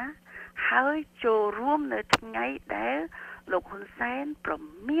ណាហើយចូលរួមនៅថ្ងៃដែលលោកហ៊ុនសែនប្រ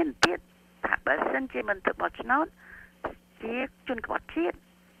មានទៀតថាបើសិនជាមិនទៅបោះឆ្នោតជាជនក្បត់ជាតិ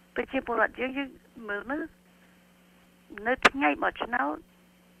ប្រជាពលរដ្ឋយើងមើលនៅថ្ងៃបោះឆ្នោត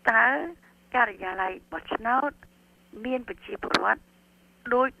តើការិយាល័យបោះឆ្នោតមានប្រជាពលរដ្ឋ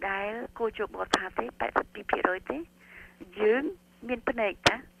ដោយដែលគូជបថាទេ 82% ទេយើងមានភ្នែក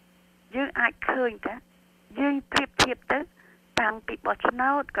តាយើងអាចឃើញតាយើងប្រៀបធៀបទៅតាំងពីបោះឆ្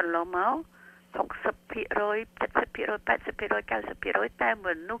នោតកន្លងមក 60% 70% 80% 90% តែម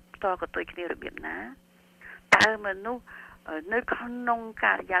នុស្សតកតុយគ្នារបៀបណាតើមនុស្សនៅក្នុង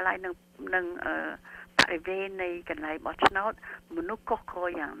ការិយាល័យនឹងបរិវេណនៃកន្លែងបោះឆ្នោតមនុស្សកុសកល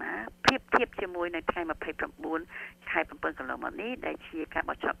យ៉ាងណាប្រៀបធៀបជាមួយនៅថ្ងៃ29ខែ7កន្លងមកនេះដែលជាការ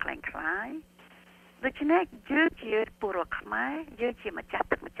បោះឆ្នោតคล้ายៗដូច្នេះយើងជាពលរដ្ឋខ្មែរយើងជាម្ចាស់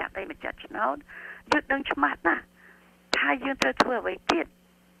ទឹកម្ចាស់ដីម្ចាស់ឆ្នោតយើងដឹងច្បាស់ណាស់ថាយើងត្រូវធ្វើអ្វីទៀត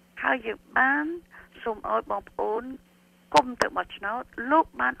ហើយយើងបានសូមឲ្យបងប្អូនគុំទៅបោះឆ្នោតលោក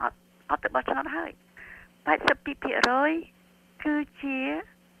បានអត់ទៅបោះឆ្នោតហើយ 82% គឺជា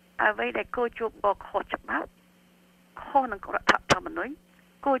អ្វីដែលគោជបខុសច្បាប់ខុសនឹងរដ្ឋធម្មនុញ្ញ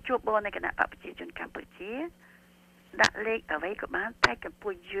គោជបនៃគណៈបព្វជិជនកម្ពុជាដាក់លេខអ្វីក៏បានតែកម្ពុ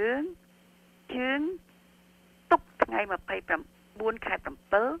ជាយើងទុកថ្ងៃ29ខែ7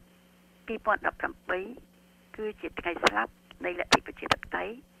 2018គឺជាថ្ងៃស្លាប់នៃលទ្ធិប្រជាធិបតេយ្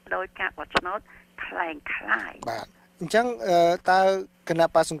យដោយការបោះឆ្នោតคล้ายៗបាទអញ្ចឹងតើគណៈ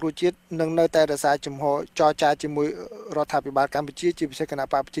បក្សសង្គ្រោះជាតិនឹងនៅតែរក្សាជំហរចរចាជាមួយរដ្ឋាភិបាលកម្ពុជាជាពិសេសគណៈ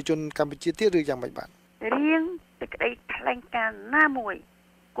បកប្រជាជនកម្ពុជាទៀតឬយ៉ាងម៉េចបាទរៀងសេចក្តីថ្លែងការណ៍ណាមួយ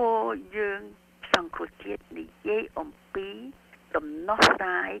គោយើងសង្គ្រោះជាតិនិយាយអំពីដំណោះស្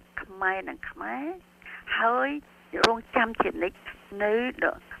រាយខ្មែរនិងខ្មែរហើយរងចាំជានិច្ចនៅ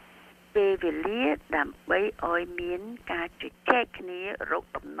ពេលវេលាដើម្បីឲ្យមានការជជែកគ្នារក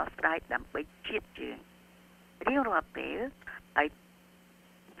ដំណោះស្រាយដើម្បីជាតិយើងរៀងរាល់ពេលឲ្យ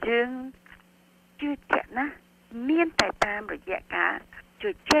យើងជឿជាក់ណាមានតែតាមរយៈការជ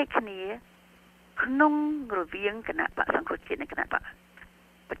ជែកគ្នាក្នុងរវាងគណៈបក្សសង្គ្រោះជាតិនិងគណៈបក្ស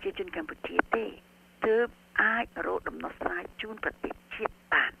ប្រជាជនកម្ពុជាទេទើបអាចរកដំណោះស្រាយជូនប្រទេសជាតិ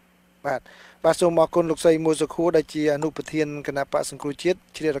បានបាទសូមអរគុណលោកស្រីមួសុខួរដែលជាអនុប្រធានគណៈបក្សសង្គ្រោះជាតិ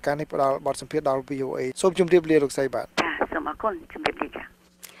ជ្រាបការនេះផ្ដល់បទសម្ភាសន៍ដល់ VOA សូមជម្រាបលាលោកស្រីបាទចាសូមអរគុណជម្រាបលាចា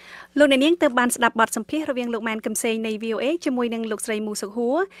លោកអ្នកនាងទើបបានស្ដាប់បទសម្ភាសន៍រវាងលោកម៉ែនកឹមសេងនៃ VOA ជាមួយនឹងលោកស្រីមូសុ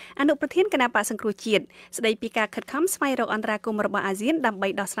ខួរអនុប្រធានគណៈបក្សសង្គ្រោះជាតិស្ដីពីការខិតខំស្វែងរកអន្តរាគមន៍របស់អាស៊ានដើម្បី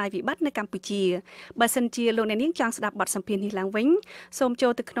ដោះស្រាយវិបត្តិនៅកម្ពុជាបើសិនជាលោកអ្នកនាងចង់ស្ដាប់បទសម្ភាសន៍នេះឡើងវិញសូមចូ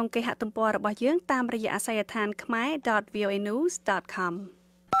លទៅក្នុងគេហទំព័ររបស់យើងតាមរយៈអាស័យដ្ឋាន khmer.voanews.com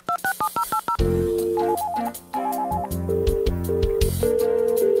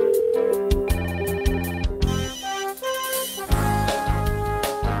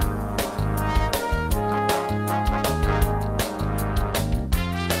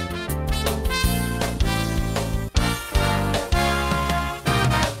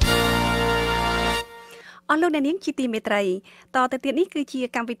អស់លោកអ្នកនាងជាទីមេត្រីតទៅទៀតនេះគឺជា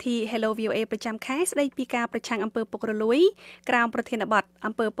កម្មវិធី Hello VOA ប្រចាំខែស្ដីពីការប្រឆាំងអំពើពុករលួយក្រោមប្រធានបទ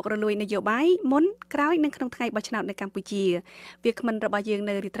អំពើពុករលួយនយោបាយមុនក្រោយនិងក្នុងថ្ងៃបោះឆ្នោតនៅកម្ពុជាវាគ្មិនរបស់យើង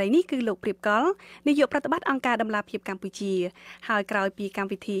នៅរាត្រីនេះគឺលោកព្រៀបកលនាយកប្រតិបត្តិអង្គការដំឡាភិបកម្ពុជាហើយក្រោយពីកម្ម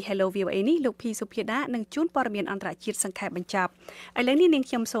វិធី Hello VOA នេះលោកភីសុភាដានឹងជូនព័ត៌មានអន្តរជាតិសង្ខេបបញ្ចប់ឥឡូវនេះនាង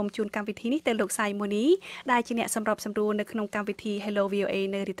ខ្ញុំសូមជូនកម្មវិធីនេះទៅលោកសៃមូនីដែលជាអ្នកសម្របសម្រួលនៅក្នុងកម្មវិធី Hello VOA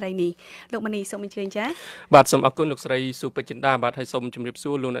នៅរាត្រីនេះលោកមនីសូមអញ្ជើញចា៎បាទសូមអរគុណលោកស្រីសុពេជ្រចិន្តាបាទហើយសូមជម្រាប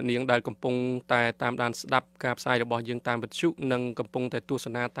សួរលោកអ្នកនាងដែលកំពុងតែតាមដានស្ដាប់ការផ្សាយរបស់យើងតាមវិទ្យុនិងកំពុងតែទស្ស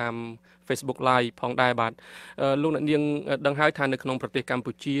នាតាម Facebook Live ផងដែរបាទលោកអ្នកនាងដឹងហើយថានៅក្នុងប្រទេសកម្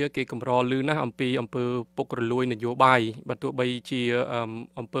ពុជាគេកម្រលឺណាស់អំពីអំពើពុករលួយនយោបាយបើទោះបីជា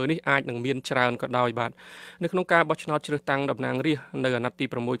អំពើនេះអាចនឹងមានច្រើនក៏ដោយបាទនៅក្នុងការបោះឆ្នោតជ្រើសតាំងតំណាងរាស្ត្រនៅអាណត្តិទី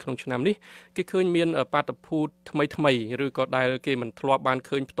6ក្នុងឆ្នាំនេះគេឃើញមានបាតុភូតថ្មីឬក៏ដែលគេមិនធ្លាប់បាន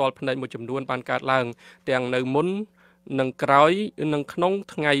ឃើញផ្ទាល់ភ្នែកមួយចំនួនបានកើតឡើងទាំងនៅមុន នឹងក្រោយនឹងក្នុង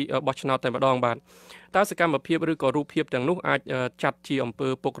ថ្ងៃបោះឆ្នោតតែម្ដងបាទតើសកម្មភាពឬក៏រូបភាពទាំងនោះអាចចាត់ជាអំពើ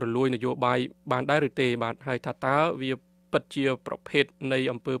ពុករលួយនយោបាយបានដែរឬទេបាទហើយថាតើវាពិតជាប្រភេទនៃ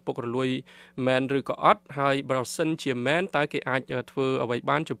អំពើពុករលួយមែនឬក៏អត់ហើយបើសិនជាមែនតើគេអាចធ្វើអ្វី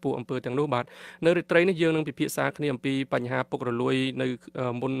បានចំពោះអំពើទាំងនោះបាទនៅរាត្រីនេះយើងនឹងពិភាក្សាគ្នាអំពីបញ្ហាពុករលួយនៅ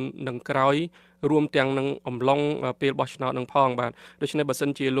មុននិងក្រោយរួមទាំងនឹងអំឡុងពេលបោះឆ្នោតនឹងផងបាទដូច្នេះបើសិ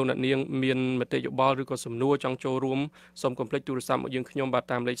នជាលោកអ្នកនាងមានមតិយោបល់ឬក៏សំណួរចង់ចូលរួមសូមកុំភ្លេចទូរស័ព្ទមកយើងខ្ញុំបាទ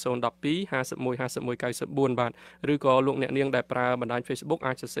តាមលេខ012 51 51 94បាទឬក៏លោកអ្នកនាងដែលប្រើបណ្ដាញ Facebook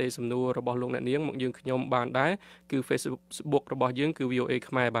អាចសរសេរសំណួររបស់លោកអ្នកនាងមកយើងខ្ញុំបានដែរគឺ Facebook របស់យើងគឺ VOA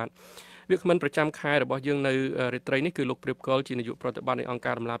ខ្មែរបាទវាគ្មិនប្រចាំខែរបស់យើងនៅរាត្រីនេះគឺលោកព្រៀបកុលជានាយកប្រតិបត្តិនៃអង្គ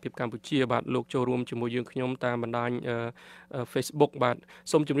ការដំឡាភិបកម្ពុជាបាទលោកចូលរួមជាមួយយើងខ្ញុំតាមបណ្ដាញ Facebook បាទ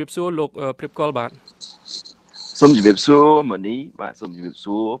សូមជម្រាបសួរលោកព្រៀបកុលបាទសូមជម្រាបសួរម៉ូនីបាទសូមជម្រាប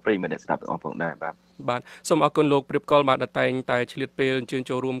សួរប្រិយមិត្តអ្នកស្ដាប់ទាំងអស់ផងដែរបាទសូមអរគុណលោកព្រៀបកុលបាទដែលតែងតែឆ្លៀតពេលអញ្ជើញ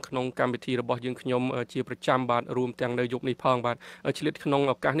ចូលរួមក្នុងកម្មវិធីរបស់យើងខ្ញុំជាប្រចាំបាទរួមទាំងនៅយប់នេះផងបាទឆ្លៀតក្នុង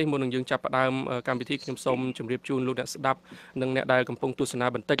ឱកាសនេះមុននឹងយើងចាប់ផ្ដើមកម្មវិធីខ្ញុំសូមជម្រាបជូនលោកអ្នកស្ដាប់និងអ្នកដែលកំពុងទស្សនា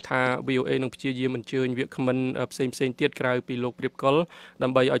បន្តិចថា VOA នឹងព្យាយាមអញ្ជើញវាគ្មិនផ្សេងទៀតក្រៅពីលោកព្រៀបកុលដើ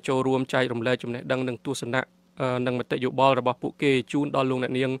ម្បីឲ្យចូលរួមចែករំលែកចំណេះដឹងនិងទស្សនៈនិងមតិយោបល់របស់ពួកគេជូនដល់លោកអ្ន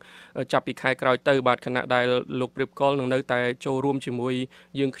កនាងចាប់ពីខែក្រោយទៅបាទគណៈដែលលោកព្រៀបកុលនឹងនៅតែចូលរួមជាមួយ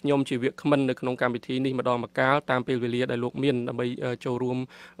យើងខ្ញុំជាវាគ្មិននៅក្នុងកម្មវិធីនេះម្ដងម្កាលតាមពេលវេលាដែលលោកមានដើម្បីចូលរួម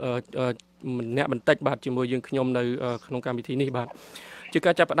ម្នាក់បន្តិចបាទជាមួយយើងខ្ញុំនៅក្នុងកម្មវិធីនេះបាទជា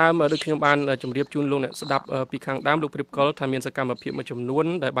ការចាប់ផ្ដើមដូចខ្ញុំបានជម្រាបជូនលោកអ្នកស្ដាប់ពីខាងដើមលោកព្រៀបកុលថាមានសកម្មភាពមួយចំនួន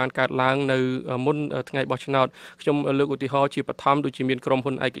ដែលបានកើតឡើងនៅមុនថ្ងៃបោះឆ្នោតខ្ញុំលើកឧទាហរណ៍ជាបឋមដូចជាមានក្រុម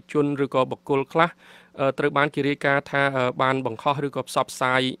ហ៊ុនឯកជនឬក៏បុគ្គលខ្លះត្រូវបានគេរាយការណ៍ថាបានបង្ខំឬក៏ផ្សព្វផ្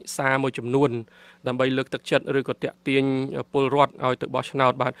សាយសារមួយចំនួនដើម្បីលើកទឹកចិត្តឬក៏តាក់ទាញពលរដ្ឋឲ្យទៅបោះឆ្នោ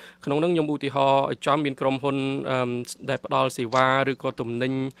តបាទក្នុងនោះខ្ញុំឧទាហរណ៍ចំមានក្រុមហ៊ុនដែលផ្ដល់សេវាឬក៏ទំនិ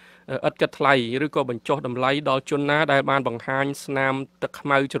ញឥតគិតថ្លៃឬក៏បញ្ចុះតម្លៃដល់ជនណាដែលបានបង្ហាញស្នាមទឹកខ្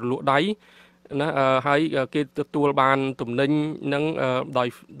មៅជ្រលក់ដៃណាហើយគេទទួលបានទំនិញនឹង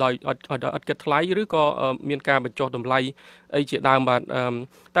ដោយឥតគិតថ្លៃឬក៏មានការបញ្ចុះតម្លៃអីជាដើមបាទ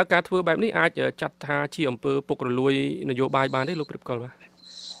តើការធ្វើបែបនេះអាចចាត់ថាជាអំពើពុករលួយនយោបាយបានទេលោកព្រៀបកុល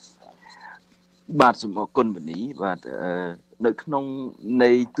បាទសូមអរគុណបនីបាទនៅក្នុង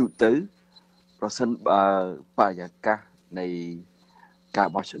នៃទូទៅប្រសិនបើបរិយាកាសនៃការ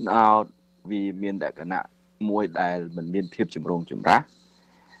បោះឆ្នោតវាមានលក្ខណៈមួយដែលមិនមានភាពចម្រូងចម្រាស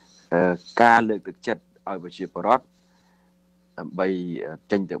ការលើកទឹកចិត្តឲ្យប្រជាពលរដ្ឋដើម្បី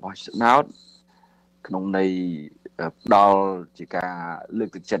ចេញទៅបោះឆ្នោតក្នុងន័យផ្ដល់ជាការលើក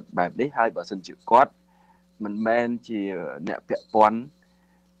ទឹកចិត្តបែបនេះហើយបើសិនជាគាត់មិនមែនជាអ្នកពាក់ព័ន្ធ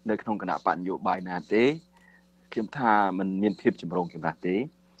នៅក្នុងគណៈបកនយោបាយណាទេខ្ញុំថាมันមានភាពចម្រូងចម្រាសទេ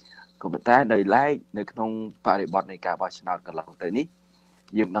ក៏ប៉ុន្តែដោយឡែកនៅក្នុងបរិបទនៃការបោះឆ្នោតកន្លងទៅនេះ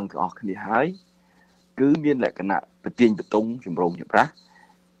យើងដឹងទាំងអស់គ្នាហើយគឺមានលក្ខណៈប្រទាញបតុងចម្រូងចម្រាស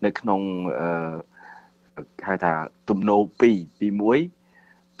នៅក្នុងហៅថាទំនោរ2ទី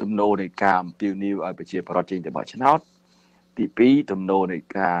1ទំនោរនៃការអំពាវនាវឲ្យប្រជាពលរដ្ឋចេញទៅបោះឆ្នោតទី2ទំនោរនៃ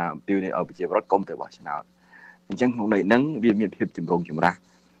ការអំពាវនាវឲ្យប្រជាពលរដ្ឋកុំទៅបោះឆ្នោតអញ្ចឹងក្នុងន័យហ្នឹងវាមានភាពចម្រូងចម្រាស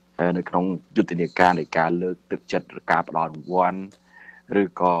នៅក្នុងយុទ្ធនាការនៃការលើកទឹកចិត្តការផ្ដល់រង្វាន់ឬ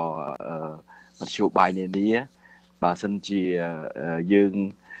ក៏មធ្យោបាយនានាបើសិនជាយើង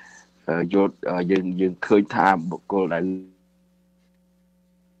យល់យើងឃើញថាបុគ្គលដែល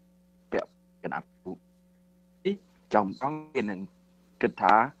ពាក់កណ្ដាលនេះចំបងគេនឹងគិត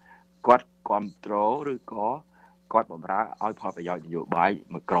ថាគាត់គ្រប់គ្រងឬក៏គាត់បម្រើឲ្យផលប្រយោជន៍នយោបាយ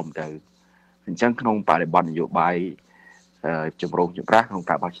មួយក្រុមទៅអញ្ចឹងក្នុងបរិបទនយោបាយចម្រូងចម្រាសក្នុង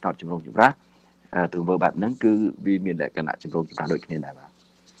ការបោះឆ្នោតចម្រូងចម្រាសទង្វើបែបហ្នឹងគឺវាមានលក្ខណៈចម្រូងចម្រាសដូចគ្នាដែរ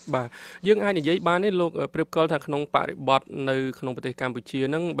បាទយើងអាចនិយាយបានទេលោកព្រៀបកុលថាក្នុងបរិបទនៅក្នុងប្រទេសកម្ពុជា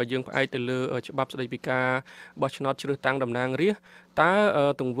ហ្នឹងបើយើងផ្អែកទៅលើច្បាប់ស្តីពីការបោះឆ្នោតជ្រើសតាំងតំណាងរាស្ត្រតើ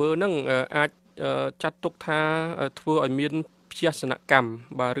ទង្វើហ្នឹងអាចចាត់ទុកថាធ្វើឲ្យមានផ្ទះសនកម្ម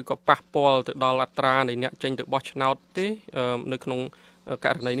បាទឬក៏ប៉ះពាល់ទៅដល់អត្រានៃអ្នកចេញទៅបោះឆ្នោតទេនៅក្នុងក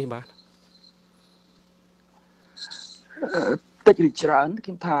រណីនេះបាទតិចឬច្រើនខ្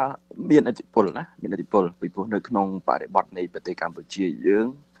ញុំថាមានឥទ្ធិពលណាមានឥទ្ធិពលពីព្រោះនៅក្នុងបរិបទនៃប្រទេសកម្ពុជាយើង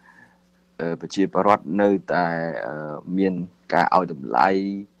ប្រជាពលរដ្ឋនៅតែមានការឲ្យតម្លៃ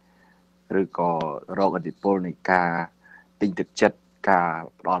ឬក៏រកឥទ្ធិពលនៃការទិញទឹកចិត្តការ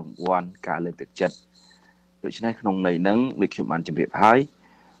ផ្ដល់រង្វាន់ការលើកទឹកចិត្តដូច្នេះក្នុងន័យហ្នឹងដូចខ្ញុំបានជម្រាបហើយ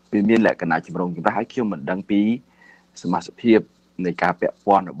វាមានលក្ខណៈចម្រូងចម្រាសហើយខ្ញុំមិនដឹងពីសមាជិកភាពនៃការពាក់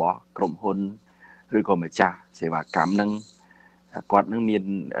ព័ន្ធរបស់ក្រុមហ៊ុនឬក៏ម្ចាស់សេវាកម្មហ្នឹងគាត់នឹងមាន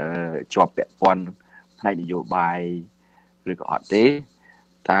ជាប់ពាក់ព័ន្ធផ្នែកនយោបាយឬក៏អត់ទេ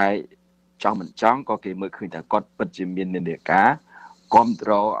តែ ចង់មិនចង់ក៏គេមើលឃើញថាគាត់ពិតជាមាននានាការគ្រប់គ្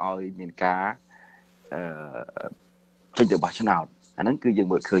រងឲ្យមានការចេញទៅបោះឆ្នោតអាហ្នឹងគឺយើង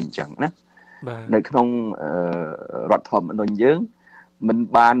មើលឃើញអញ្ចឹងណានៅក្នុងរដ្ឋធម្មនុញ្ញយើងមិន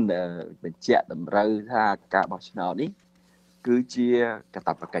បានបញ្ជាក់តម្រូវថាការបោះឆ្នោតនេះគឺជាកាត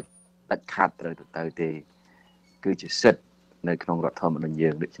ព្វកិច្ចដាច់ខាតត្រូវទៅទេគឺជាសិទ្ធិនៅក្នុងរដ្ឋធម្មនុញ្ញយើ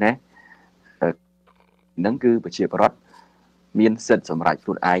ងដូច្នេះហ្នឹងគឺប្រជាពលរដ្ឋមានសិទ្ធិសម្រេចខ្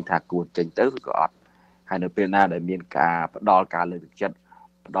លួនឯងថាគួរចេញទៅឬក៏អត់ហើយនៅពេលណាដែលមានការផ្ដល់ការលើកទឹកចិត្ត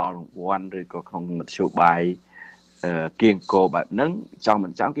ផ្ដល់រង្វាន់ឬក៏ក្នុងមធ្យោបាយគៀងគោបែបហ្នឹងចង់មិ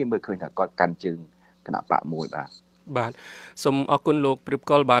នចង់គេមើលឃើញថាគាត់កាន់ជើងគណៈបកមួយបាទសូមអរគុណលោកព្រៀប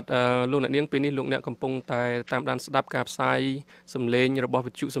កលបាទលោកអ្នកនាងពេលនេះលោកអ្នកកំពុងតែតាមដានស្ដាប់ការផ្សាយសំឡេងរបស់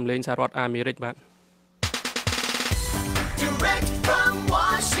វិទ្យុសំឡេងសហរដ្ឋអាមេរិកបាទ Direct from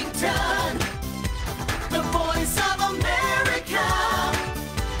Washington The Voice of America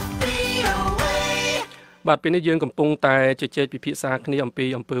VOA បាទពេលនេះយើងកំពុងតែជជែកពិភាក្សាគ្នាអំពី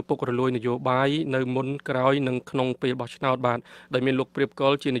អំពើពុករលួយនយោបាយនៅមុនក្រោយនិងក្នុងពេលបោះឆ្នោតបាទដែលមានលោកព្រៀបក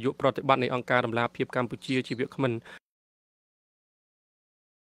លជានាយកប្រតិបត្តិនៃអង្គការដំឡាភិបកម្ពុជាជីវៈក្មិន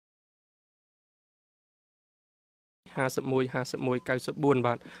51 51 94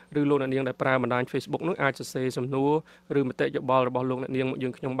បាទឬលោកអ្នកនាងដែលប្រើបណ្ដាញ Facebook នោះអាចសរសេរសំណួរឬមតិយោបល់របស់លោកអ្នកនាងមកយើ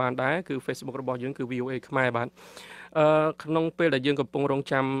ងខ្ញុំបានដែរគឺ Facebook របស់យើងគឺ VOA ខ្មែរបាទក្នុងពេលដែលយើងកំពុងរង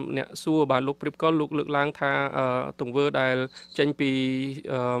ចាំអ្នកសួរបាទលោកព្រៀបកលលោកលើកឡើងថាទង្វើដែលចេញពី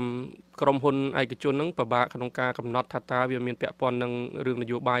ក្រុមហ៊ុនឯកជនហ្នឹងពិបាកក្នុងការកំណត់ថាតើវាមានពាក់ព័ន្ធនឹងរឿងន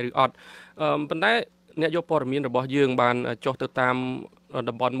យោបាយឬអត់ប៉ុន្តែអ្នកយកព័ត៌មានរបស់យើងបានចុះទៅតាម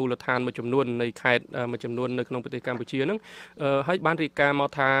តំបន់មូលដ្ឋានមួយចំនួននៃខេត្តមួយចំនួននៅក្នុងប្រទេសកម្ពុជាហ្នឹងហើយបានរាយការណ៍មក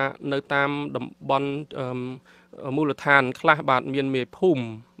ថានៅតាមតំបន់មូលដ្ឋានខ្លះបាទមានមេភូមិ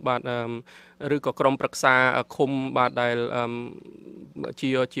បាទឬក៏ក្រុមប្រឹក្សាឃុំបាទដែល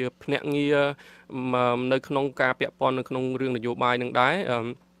ជាភ្នាក់ងារនៅក្នុងការពាក់ព័ន្ធនៅក្នុងរឿងនយោបាយនឹងដែរ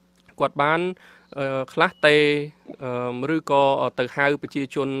គាត់បានខ្លះទេឬក៏ទៅហៅប្រជា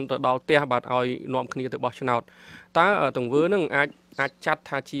ជនទៅដល់ផ្ទះបាទឲ្យនាំគ្នាទៅបោះឆ្នោតតើទង្វើនឹងអាចចាត់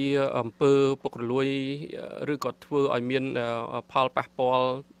ថាជាអំពើពុករលួយឬក៏ធ្វើឲ្យមានផលប៉ះពាល់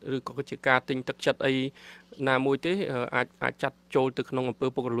ឬក៏ជាការទិញទឹកចិត្តអីណាមួយទេអាចចាត់ចូលទៅក្នុងអំពើ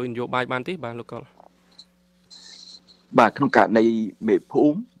ពុករលួយនយោបាយបានទេបាទលោកកលបាទក្នុងករណីមេភូ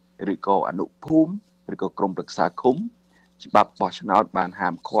មិឬក៏អនុភូមិឬក៏ក្រុមប្រឹក្សាឃុំច្បាប់បោះឆ្នោតបានហា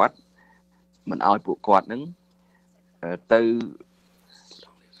មឃាត់មិនឲ្យពួកគាត់នឹងទៅ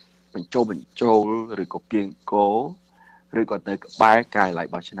បញ្ចូលឬក៏គៀងគោឬក៏ទៅក្បែរកាយឡៃ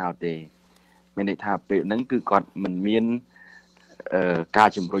បោះឆ្នោតទេមានន័យថាពេលហ្នឹងគឺគាត់មិនមានការ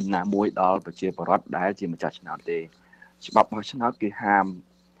ជំរុញណាមួយដល់ប្រជាពលរដ្ឋដែលជាម្ចាស់ឆ្នោតទេច្បាប់បោះឆ្នោតគឺហាម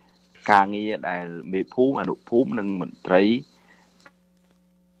ការងារដែលមេភូមិអនុភូមិនិងមន្ត្រី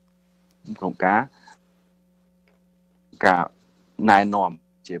ក្នុងការណែនាំ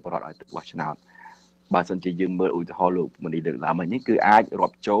ជាពលរដ្ឋឲ្យទៅបោះឆ្នោតបើសិនជាយើងមើលឧទាហរណ៍លោកមនីលើកឡើងនេះគឺអាចរា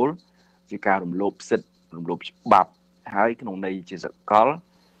ប់ចូលជាការរំលោភសិទ្ធិរំលោភច្បាប់ហើយក្នុងន័យជាសកល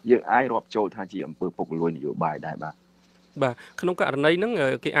យើងអាចរាប់ចូលថាជាអំពើពុករលួយនយោបាយដែរបាទក្នុងករណីហ្នឹង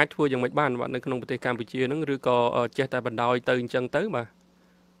គេអាចធ្វើយ៉ាងម៉េចបានបាទនៅក្នុងប្រទេសកម្ពុជាហ្នឹងឬក៏ចេះតែបណ្ដោយទៅអញ្ចឹងទៅបាទ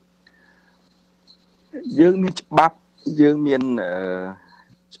យើងមានច្បាប់យើងមាន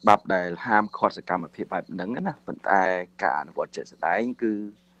ច្បាប់ដែលហាមឃាត់សកម្មភាពបែបហ្នឹងណាប៉ុន្តែការអនុវត្តជាក់ស្ដែងគឺ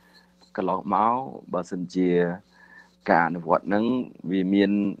កន្លងមកបើសិនជាការអនុវត្តហ្នឹងវាមា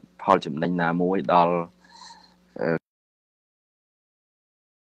នផលចំណេញណាមួយដល់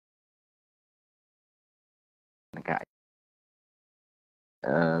ការ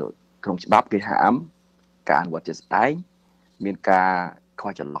ក្នុងច្បាប់គេហាមការអនុវត្តជាក់ស្ដែងមានការខុ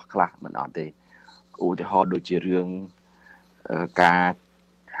សចន្លោះខ្លះមិនអត់ទេឧទាហរណ៍ដូចជារឿងការ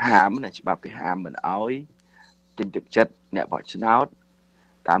ហាមណាច្បាប់គេហាមមិនអោយទិញទឹកចិត្តអ្នកបោះឆ្នោត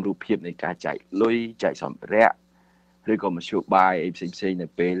តាមរូបភាពនៃការចែកលុយចែកសម្ភារៈឬក៏មធ្យោបាយអីផ្សេងនៅ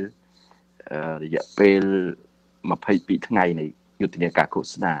ពេលរយៈពេល22ថ្ងៃនៃយុទ្ធនាការឃោ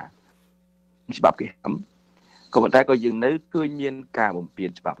សនាច្បាប់គេហាមក៏ប៉ុន្តែក៏យើងនៅឃើញមានការបំពាន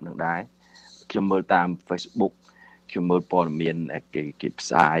ច្បាប់នឹងដែរខ្ញុំមើលតាម Facebook ខ្ញុំមើលព័ត៌មានគេផ្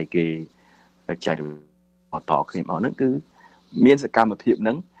សាយគេចែកបន្តគ្នាមកហ្នឹងគឺមានសកម្មភាពហ្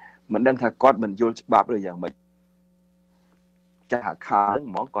នឹងមិនដឹងថាគាត់មិនយល់ច្បាប់ឬយ៉ាងម៉េចចាស់ខាង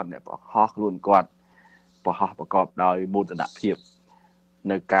ហ្មងគាត់អ្នកបរហោះខ្លួនគាត់បរហោះប្រកបដោយមោទនភាព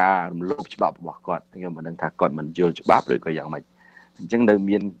នៅការរំលោភច្បាប់របស់គាត់ខ្ញុំមិនដឹងថាគាត់មិនយល់ច្បាប់ឬក៏យ៉ាងម៉េចអញ្ចឹងនៅ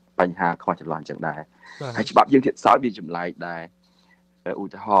មានបញ្ហាខុសច្រឡំអញ្ចឹងដែរហើយច្បាប់យើងទៀតសោយវាចម្លែកដែរឧ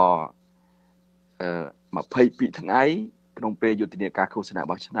ទាហរណ៍22ថ្ងៃក្នុងពេលយុទ្ធនាការឃោសនា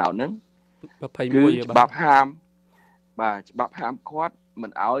បោះឆ្នោតហ្នឹង21ច្បាប់ហាមបាទច្បាប់ហាមគាត់ មិ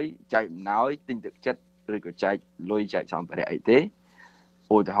នអោយចែកអំណោយទិញទឹកចិត្តឬក៏ចែកលុយចែកសម្ភារៈអីទេ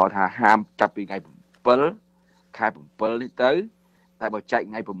ឧទាហរណ៍ថាហាមចាប់ពីថ្ងៃ7ខែ7នេះទៅតែបើចែក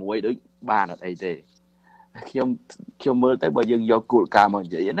ថ្ងៃ6ដូចបានអត់អីទេខ្ញុំមើលទៅបើយើងយកគោលការណ៍មក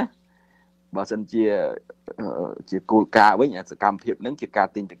និយាយណាបើសិនជាគោលការណ៍វិញសកម្មភាពហ្នឹងជាការ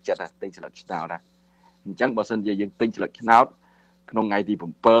ទិញទឹកចិត្តទិញស្លឹកឆ្នោតណាអញ្ចឹងបើសិនជាយើងទិញស្លឹកឆ្នោតក្នុងថ្ងៃទី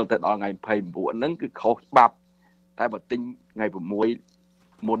7ទៅដល់ថ្ងៃ29ហ្នឹងគឺខុសច្បាប់តែបើទិញថ្ងៃ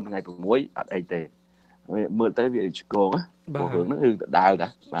6មុនថ្ងៃ6អត់អីទេមើលទៅវាឆ្កងព្រោះរឿងហ្នឹងរឿងដដែលតា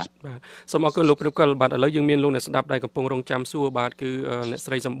បាទសូមអរគុណលោកព្រៀបកលបាទឥឡូវយើងមានលោកអ្នកស្ដាប់ដែលកំពុងរងចាំសួរបាទគឺអ្នក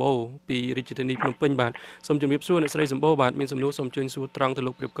ស្រីសម្បូរពីរាជធានីភ្នំពេញបាទសូមជម្រាបសួរអ្នកស្រីសម្បូរបាទមានសំណួរសូមអញ្ជើញសួរត្រង់ទៅ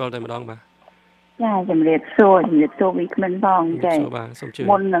លោកព្រៀបកលតែម្ដងបាទចាជម្រាបសួរវិក្មិនផងចាបាទសូមជឿ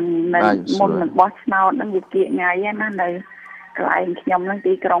មុននឹងបោះឆ្នោតហ្នឹងវាគៀកថ្ងៃណានៅកន្លែងខ្ញុំហ្នឹង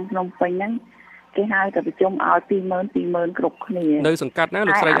ទីក្រុងភ្នំពេញហ្នឹងគេហៅតែប្រជុំឲ្យ20000គ្រប់គ្នានៅសង្កាត់ណា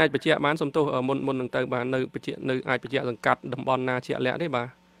លោកស្រីអាចបញ្ជាក់បានសំទោសមុននឹងទៅបាននៅអាចបញ្ជាក់សង្កាត់តំបន់ណាជាក់លាក់ទេបាទ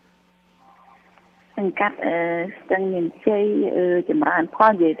សង្កាត់ស្ទឹងមានជ័យចម្រើនផ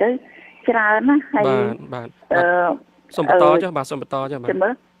លនិយាយទៅច្រើនណាហើយបាទសូមបន្តចុះបាទសូមបន្តចុះបាទ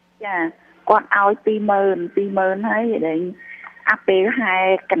ចាគាត់ឲ្យ20000ហើយដែលអាពេលហែ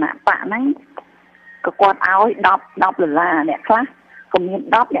គណៈបកហ្នឹងក៏គាត់ឲ្យ$10អ្នកខ្លះក៏មាន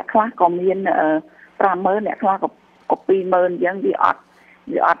10អ្នកខ្លះក៏មាន50000អ្នកខ្លះក៏20000អញ្ចឹងវាអត់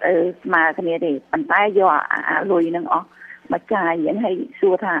ស្មើគ្នាទេប៉ុន្តែយកអាលុយហ្នឹងអស់មកចាយអញ្ចឹងហើយសួ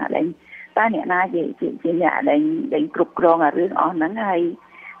រថាតែអ្នកណាជាអ្នកដែលគ្រប់គ្រងអារឿងអស់ហ្នឹងហើយ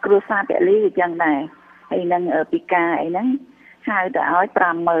គ្រួសារពលីអញ្ចឹងដែរហើយនឹងពីការអីហ្នឹងហៅទៅឲ្យ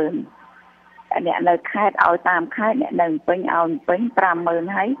50000អ្នកនៅខេត្តឲ្យតាមខេត្តអ្នកនៅពេញឲ្យពេញ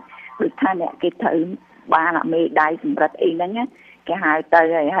50000ហើយដូចថាអ្នកគេត្រូវបានអាមេដៃសម្រិតអីហ្នឹងគេហៅទៅ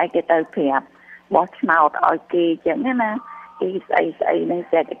ហើយគេទៅប្រាប់បោះឆ្នោតឲ្យគេអញ្ចឹងណាគេស្អីហ្នឹង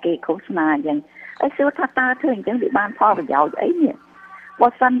តែគេឃោសនាអញ្ចឹងហើយសួរថាតើធ្វើអញ្ចឹងវាបានផលប្រយោជន៍អីនេះបើ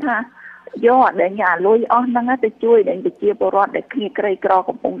សិនថាយកអត់ដែលអាលុយអស់ហ្នឹងទៅជួយដល់ប្រជាពលរដ្ឋដែលគ្នាក្រីក្រ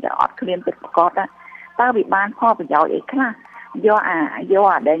កំពុងតែអត់ឃ្លានទឹកប្រកបតើវាបានផលប្រយោជន៍អីខ្លះយក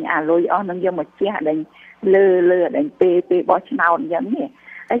ដែលអាលុយអស់ហ្នឹងយកមកជះដែលលើដែលពេលបោះឆ្នោតអញ្ចឹងនេះ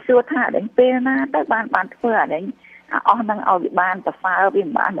ហើយសួរថាដែលពេលណាទៅបានធ្វើអាដែលអស់ហ្នឹងឲ្យវាបានប្រសើរវា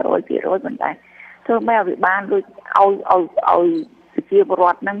មិនបាន 100% ប៉ុន្តែធ្វើម៉េចឲ្យវាបានដូចឲ្យប្រជាពលរ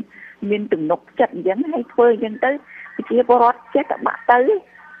ដ្ឋហ្នឹងមានទំនុកចិត្តអញ្ចឹងហើយធ្វើអញ្ចឹងទៅប្រជាពលរដ្ឋចេះតែបាក់ទៅ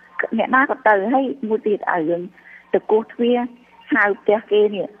អ្នកណាក៏ទៅហើយមួយទៀតឲ្យយើងទៅគោះទ្វារហៅផ្ទះគេ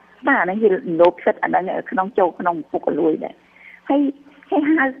នេះតែអាហ្នឹងវាលោភសិទ្ធអាហ្នឹងក្នុងចូលក្នុងពុកលួយដែរហើយ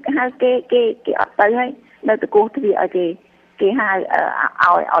ហៅគេអត់ទៅហើយនៅទៅគោះទ្វារឲ្យគេហៅ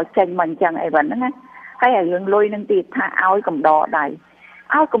ឲ្យចេញមកអញ្ចឹងអីប៉ុណ្ណឹងណាហើយឲ្យរឿងលុយនឹងទៀតថាឲ្យកំដរដៃ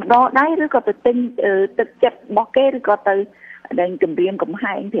ឬក៏ទៅទិញទឹកចិត្តរបស់គេឬក៏ទៅដែលគម្រាមកំ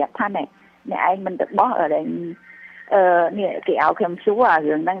ហែងប្រាប់ថាអ្នកឯងមិនទៅបោះដែលនេះគេឲ្យខ្ញុំសួរ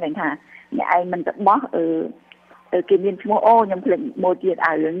រឿងហ្នឹងដែលថាអ្នកឯងមិនទៅបោះគេមានឈ្មោះខ្ញុំភ្លេចមួយទៀត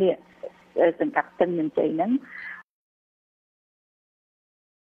រឿងនេះសង្កាត់ស្ទឹងមានជ័យហ្នឹង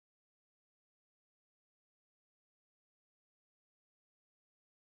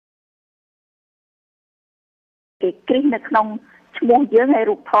គេគ្រីសនៅក្នុងឈ្មោះយើងហើយ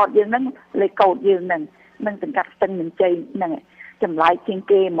រូបថតយើងហ្នឹងលេខកូដយើងហ្នឹងនឹងសង្កាត់ស្ទឹងមានជ័យហ្នឹងចម្លែកជាង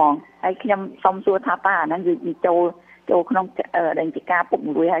គេហ្មងហើយខ្ញុំសុំសួរថាតើអាហ្នឹងវាចូលក្នុងដែលជាការពុក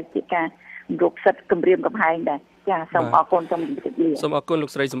ម្លួយហើយជាការរំសិទ្ធិគម្រាមកំហែងដែរចាសូមអរគុណសូមជម្រាបលាសូមអរគុណលោ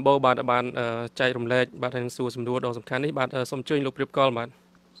កស្រីសម្បូរបាទបានចែករំលែកបាទហើយនឹងសួរសំណួរដ៏សំខាន់នេះបាទសូមអញ្ជើញលោកព្រៀបកល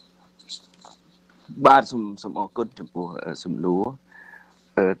បាទសូមអរគុណចំពោះសំណួរ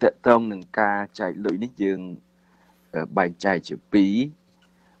តកតងនឹងការចែកលុយនេះយើងបែងចែកជា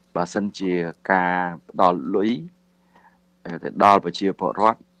2បើសិនជាការផ្ដល់លុយទៅដល់ប្រជាពលរ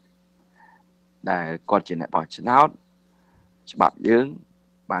ដ្ឋដែលគាត់ជាអ្នកបោះឆ្នោតច្បាប់យើង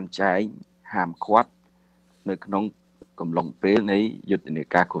បានចែងហាមឃាត់នៅក្នុងកំឡុងពេលនៃយុទ្ធនា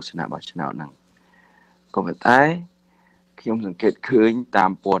ការឃោសនាបោះឆ្នោតហ្នឹងក៏ប៉ុន្តែខ្ញុំសង្កេតឃើញតា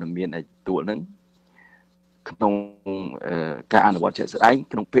មព័ត៌មានឯទួលហ្នឹងក្នុងការអនុវត្តជាក់ស្ដែង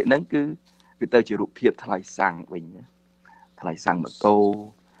ក្នុងពេលហ្នឹងគឺវាទៅជារូបភាពថ្លៃសាំងវិញថ្លៃសាំងម៉ូតូ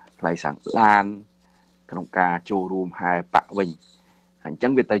ថ្លៃសាំងឡានក្នុងការចូលរួមហែបាក់វិញអញ្ចឹ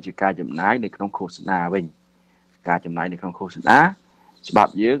ងវាទៅជាការចំណាយនៅក្នុងឃោសនាវិញការចំណាយនៅក្នុងឃោសនាច្បា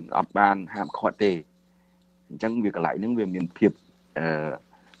ប់យើងអត់បានហាមឃាត់ទេអញ្ចឹងវាកន្លែងហ្នឹងវាមានភាព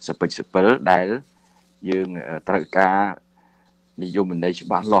សពិចសពិលដែលយើងត្រូវការនិយមន័យច្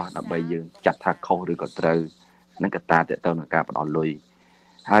បាស់លាស់ដើម្បីយើងចាត់ថាខុសឬក៏ត្រូវនឹងកត្តាតទៅនឹងការផ្ដល់លុយ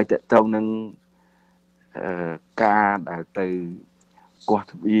ហើយតទៅនឹងការដែលទៅគាស់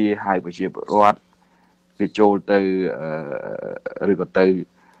ទ្វារហើយប្រជាពលរដ្ឋ វាចូលទៅឬក៏ទៅ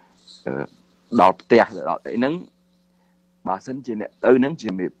ដល់ផ្ទះដល់អីហ្នឹងបើសិនជាអ្នកទៅហ្នឹងជា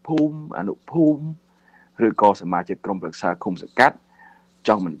មេភូមិអនុភូមិឬក៏សមាជិកក្រុមប្រឹក្សាឃុំសង្កាត់ច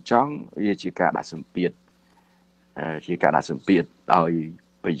ង់មិនចង់វាជាការដាក់សម្ពាធដោយ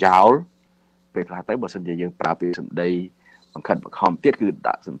ប្រយោលពេលខ្លះទៅបើសិនជាយើងប្រើពាក្យសម្ដីបង្ខិតបង្ខំទៀតគឺ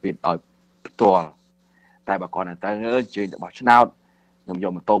ដាក់សម្ពាធឲ្យផ្ទាល់តែបើគាត់ទៅអញ្ជើញទៅបោះឆ្នោតខ្ញុំយ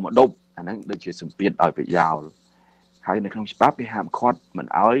កម៉ូតូមកដប់អាហ្នឹងដូចជាសម្ពាធឲ្យប្រយោលហើយនៅក្នុងច្បាប់វាហាមឃាត់មិន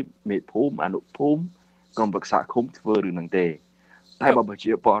ឲ្យមេភូមិអនុភូមិក្រុមប្រឹក្សាឃុំធ្វើរឿងហ្នឹងទេតែបើ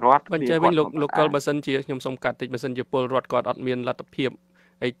ជាពលរដ្ឋបញ្ជាវិញលោកកុលបើសិនជាខ្ញុំសូមកាត់តិចបើសិនជាពលរដ្ឋគាត់អត់មានលទ្ធភាព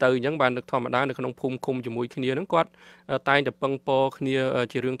អីទៅអញ្ចឹងបានធម្មតានៅក្នុងភូមិឃុំជាមួយគ្នាហ្នឹងគាត់តែងតែពឹងពរគ្នា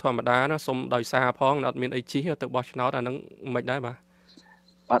ជារឿងធម្មតាណាសុំដោយសារផងអត់មានអីជិះទៅបោះឆ្នោតអាហ្នឹងមិនដែរបា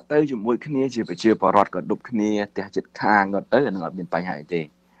ទទៅជាមួយគ្នាជាប្រជាពលរដ្ឋក៏ដប់គ្នាផ្ទះចិត្តខាងគាត់ទៅអាហ្នឹងអត់មានបញ្ហាអីទេ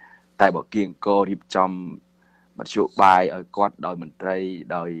តែបើគៀងករៀបចំមធ្យោបាយឲ្យគាត់ដោយមន្ត្រី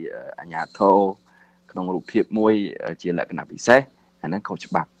ដោយអាជ្ញាធរក្នុងរូបភាពមួយជាលក្ខណៈពិសេសអាហ្នឹងខុស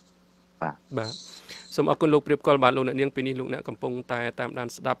ច្បាប់បាទសូមអរគុណលោកព្រៀបកុលបាទលោកអ្នកនាងពេលនេះលោកអ្នកកំពុងតែតាមដាន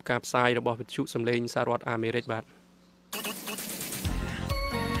ស្ដាប់ការផ្សាយរបស់វិទ្យុសំឡេងសហរដ្ឋអាមេរិកបាទ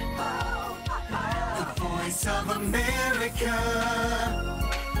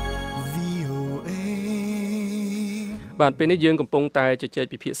បាទពេលនេះយើងកំពុងតែជជែក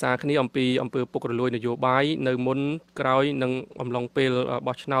ពិភាក្សាគ្នាអំពីអំពើពុករលួយនយោបាយនៅមុនក្រោយនិងអំឡុងពេល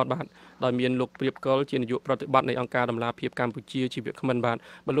បោះឆ្នោតបាទដោយមានលោកព្រៀបកុលជានាយកប្រតិបត្តិនៃអង្គការដំឡាភិបកម្ពុជាជីវៈគ្មិនបាទ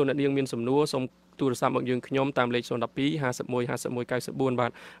បើលោកអ្នកនាងមានសំណួរសូមទូរស័ព្ទមកយើងខ្ញុំតាមលេខ012 51 51 94បា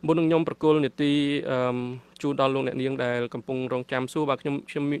ទមុននឹងខ្ញុំប្រកុលនីតិជូនដល់លោកអ្នកនាងដែលកំពុងរងចាំសួរបាទខ្ញុំ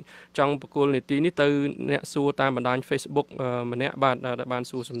ចង់ប្រកុលនីតិនេះទៅអ្នកសួរតាមបណ្ដាញ Facebook ម្នាក់បាទដែលបាន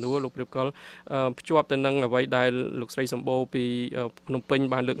សួរសំណួរលោកព្រៀបកុលភ្ជាប់ទៅនឹងអ្វីដែលលោកស្រីសម្បូរពីភ្នំពេញ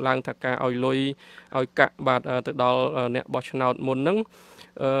បានលើកឡើងថាការឲ្យលុយឲ្យកាក់បាទទៅដល់អ្នកបោះឆ្នោតមុនហ្នឹង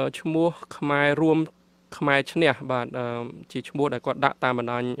ឈ្មោះខ្មែររួមខ្មែរឈ្នះបាទជាឈ្មោះដែលគាត់ដាក់តាមបណ្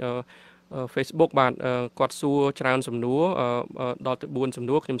ដាញFacebook បាទគាត់សួរច្រើនសំណួរដល់ទៅ4សំ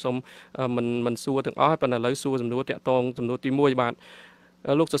ណួរខ្ញុំសូមមិនសួរទាំងអស់ប៉ុន្តែឥឡូវសួរសំណួរតាក់ទងសំណួរទី1បាទ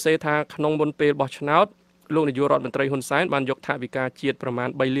លោកសរសេរថាក្នុងមុនពេលបោះឆ្នោតលោកនាយករដ្ឋមន្ត្រីហ៊ុនសែនបានយកថវិកាជាតិប្រមាណ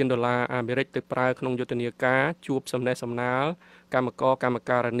$3លានអាមេរិកទៅប្រើក្នុងយុទ្ធនាការជួបសំណេះសំណាលកម្ម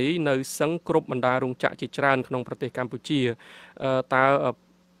ការនីនៅសឹងគ្រប់បណ្ដារោងចក្រជាច្រើនក្នុងប្រទេសកម្ពុជាតើ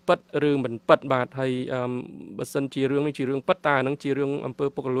ពិតឬមិនពិតបាទហើយបើសិនជារឿងនេះជារឿងពិតតើនឹងជារឿងអំពើ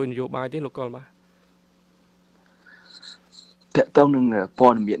ពុករលួយនយោបាយទេលោកកុលបាទតើតើនឹងព័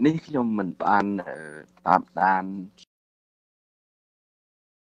ត៌មាននេះខ្ញុំមិនបានតាមដាន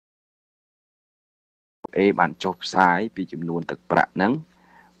បានចុះផ្សាយពីចំនួនទឹកប្រាក់ហ្នឹង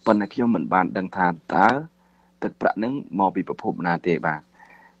ប៉ុន្តែខ្ញុំមិនបានដឹងថាតើទឹកប្រាក់ហ្នឹងមកពីប្រភពណាទេបាទ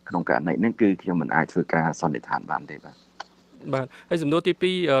ក្នុងករណីហ្នឹងគឺខ្ញុំមិនអាចធ្វើការសន្និដ្ឋានបានទេបាទហើយសំណួរទី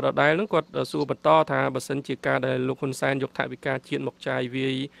2ដដែលហ្នឹងគាត់សួរបន្តថាបើសិនជាការដែលលោកហ៊ុនសែនយកថវិកាជាតិមកចាយវា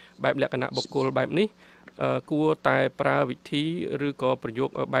យបែបលក្ខណៈបុគ្គលបែបនេះគួរតែប្រើវិធីឬក៏ប្រយោគ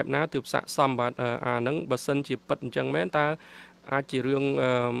បែបណាទើបស័ក្តិសមបាទអាហ្នឹងបើសិនជាពិតអញ្ចឹងមែនតើអាចជារឿង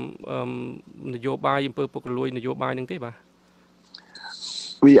នយោបាយអំពើពុករលួយនយោបាយហ្នឹងទេបាទ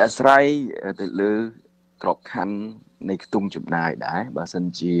វាអាស្រ័យទៅលើក្របខ័ណ្ឌនៃខ្ទង់ចំណាយដែរបើសិន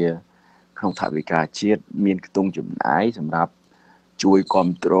ជាក្នុងថវិកាជាតិមានខ្ទង់ចំណាយសម្រាប់ជួយគ្រ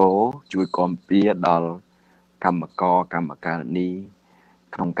ប់គ្រងជួយគាំពារដល់កម្មការនី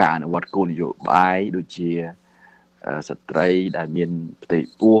ក្នុងការអនុវត្តគោលនយោបាយដូចជាស្ត្រីដែលមានផ្ទៃ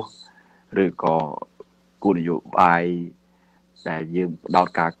ពោះឬក៏គោលនយោបាយដែលយើងផ្ដោត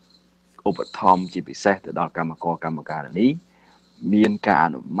ការឧបត្ថម្ភជាពិសេសទៅដល់កម្មការនីមានការអ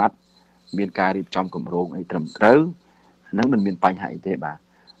នុម័តមានការរៀបចំគម្រោងអីត្រឹមត្រូវហ្នឹងមិនមានបញ្ហាអីទេបាទ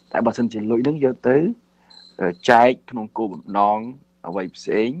តែបើសិនជាលុយហ្នឹងយកទៅចែកក្នុងគោលបំណងអ្វីផ្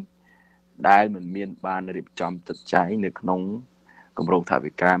សេងដែលមិនមានបានរៀបចំចាត់ចែងនៅក្នុងគម្រោងថ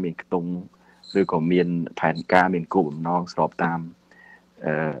វិកាមានខ្ទង់ឬក៏មានផែនការមានគោលបំណងស្របតាម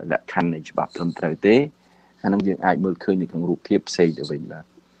លក្ខខណ្ឌនៃច្បាប់ត្រឹមត្រូវទេអានឹងយើងអាចមើលឃើញនៅក្នុងរូបភាពផ្សេងទៅវិញបាទ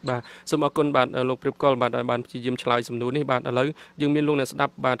សូមអរគុណបាទលោកព្រៀបកុលបាទបានព្យាយាមឆ្លើយសំណួរនេះបាទឥឡូវយើងមានលោកអ្នកស្ដា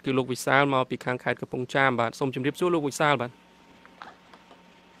ប់បាទគឺលោកវិសាលមកពីខាងខេត្តកំពង់ចាមបាទសូមជម្រាបសួរលោកវិសាលបាទ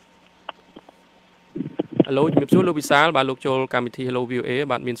Hello ជំរាបសួរលោកវិសាលបាទលោកចូលកម្មវិធី Hello VOA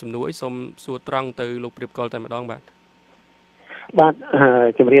បាទមានសំណួរអីសូមសួរត្រង់ទៅលោកព្រៀបកុលតែម្ដងបាទ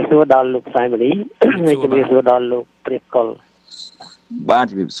ជំរាបសួរដល់លោកសាយមនីជំរាបសួរដល់លោកព្រៀបកុលបាទ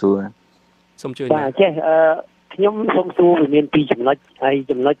ជំរាបសួរសូមជួយបាទចេះខ្ញុំសូមសួរវាមានពីរចំណុចហើយ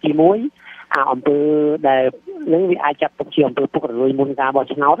ចំណុចទី1អំពើដែលនឹងវាអាចចាត់ទុកជាអំពើពុករលួយមុនការបោះ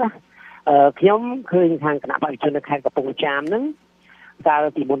ឆ្នោតណាខ្ញុំឃើញខាងគណៈបព្វជិជននៅខេត្តកំពង់ចាមហ្នឹង កាល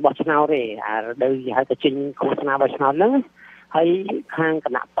ពីមុនបោះឆ្នោតទេអាដូចហៅថាចេញឃោសនាបោះឆ្នោតហ្នឹងហើយខាងគ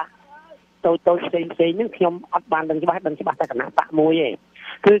ណៈបកតូចផ្សេងហ្នឹងខ្ញុំអត់បានដឹងច្បាស់តែគណៈបកមួយទេ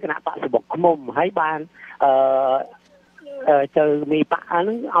គឺគណៈបកសបុកឃុំហើយបានទៅមីបកហ្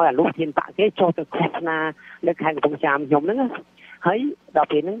នឹងឲ្យអនុធានបកគេចុះទៅឃោសនានៅខាងកំពង់ចាមខ្ញុំហ្នឹងហើយដល់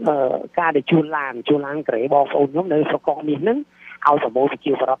ពេលហ្នឹងការដែលជួលឡានក្រេបងប្អូនខ្ញុំនៅស្រុកកងមាសហ្នឹងឲ្យប្រមូលប្រ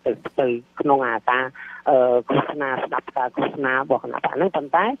ជាពលរដ្ឋទៅក្នុងអាការឃោសនាស្ដាប់ការឃោសនារបស់គណៈបកហ្នឹងប៉ុ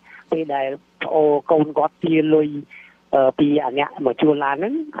ន្តែពេលដែលកូនគាត់ទាលុយពីអាអ្នកមកជួលឡានហ្នឹ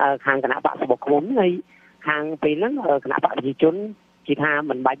ងខាងគណៈបកសបុកឃុំហើយខាងពេលហ្នឹងគណៈបកប្រជាជនគេថា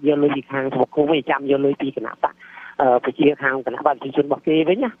មិនបាច់យកលុយពីខាងសបុកឃុំទេចាំយកលុយពីគណៈបកប្រជាខាងគណៈបកប្រជាជនរបស់គេ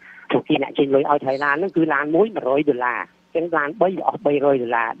វិញណាពួកគេអ្នកចេញលុយឲ្យថៃឡានហ្នឹងគឺឡានមួយ$100ចឹងឡាន3អស់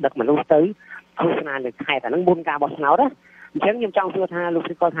$300ដឹកមនុស្សទៅឃោសនានៅខេត្តអាហ្នឹងមុនការបោះឆ្នោតណាអញ្ចឹងខ្ញុំចង់សួរថាលោក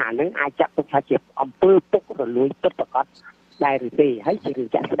ស្រីគាត់ថាហ្នឹងអាចចាត់ទុកថាជាអំពើពុករលួយពិតប្រាកដដែរឬទេហើយជារឿង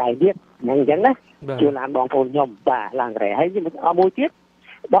ចាក់ស្ដាយទៀតហ្នឹងអញ្ចឹងណាជួលឡានបងប្អូនខ្ញុំបាទឡើងក្រែហើយមួយទៀត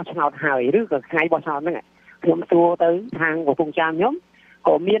បោះឆ្នោតហើយឬក៏ថ្ងៃបោះឆ្នោតហ្នឹងខ្ញុំសួរទៅខាងកំពង់ចាមខ្ញុំ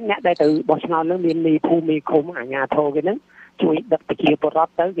ក៏មានអ្នកដែលទៅបោះឆ្នោតហ្នឹងមានមេភូមិមេឃុំអាជ្ញាធរគេហ្នឹងជួយដឹកប្រជាពលរដ្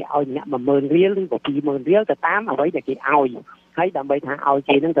ឋទៅគេឲ្យអ្នក10000រៀលឬក៏20000រៀលទៅតាមអ្វីដែលគេឲ្យហើយដើម្បីថាឲ្យ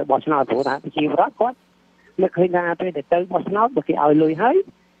គេហ្នឹងទៅបោះឆ្នោតព្រោះថាប្រជាពលរដ្ឋគាត់នឹកឃើញថាពេលទៅបោះឆ្នោតបើគេឲ្យលុយហើយ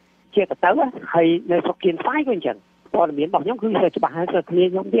ជាទៅហើយនៅស្រុកគៀនស្វាយក៏អញ្ចឹងព័ត៌មានរបស់ខ្ញុំគឺច្បាស់ហើយស្គ្នា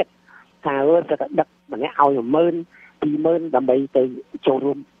ខ្ញុំទៀតថាទៅដឹកម្នាក់ឲ្យ10000 20000ដើម្បីទៅចូល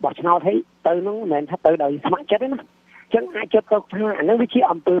រួមបោះឆ្នោតហើយទៅហ្នឹងមិនមែនថាទៅដោយស្ម័គ្រចិត្តទេណាអញ្ចឹងអាចចិត្តទៅថាអានេះវាជា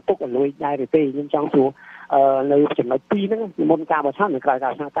អំពើពុករលួយដែរឬទេខ្ញុំចង់សួរនៅចំណុច2ហ្នឹងមុនការបោះឆ្នោតនិងក្រោយកា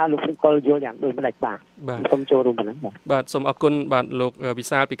របោះឆ្នោតតើលោកស្រីកុលយល់យ៉ាងដូចម្ដេចបាទសូមចូលរួមប៉ុណ្ណឹងបាទសូមអរគុណបាទលោកវិ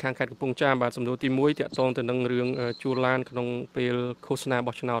សាលពីខាងខេត្តកំពង់ចាមបាទសំណួរទី1តាក់ទងទៅនឹងរឿងជួលឡានក្នុងពេលឃោសនា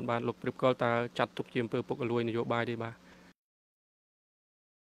បោះឆ្នោតបាទលោកព្រៀបកលតើចាត់ទុកជាអំពើពុករលួយនយោបាយទេបាទ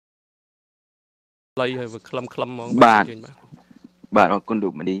លៃហើយវាខ្លឹមហ្មងបាទអរគុណលោ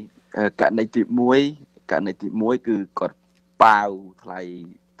កមនីករណីទី1គឺគាត់ប៉ាវថ្លៃ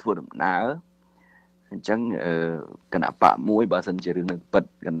ធ្វើដំណើរអញ្ចឹងគណៈបកមួយបើសិនជារឿងនឹងពិត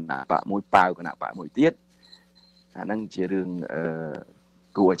គណៈបកមួយប៉ាវគណៈបកមួយទៀតអាហ្នឹងជារឿង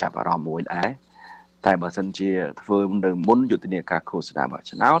គួរចាប់អារម្មណ៍មួយដែរតែបើសិនជាធ្វើនៅមុនយុទ្ធនាការឃោសនាបោះ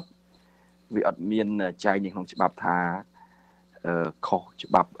ឆ្នោតវាអត់មានចែងនៅក្នុងច្បាប់ថាខុស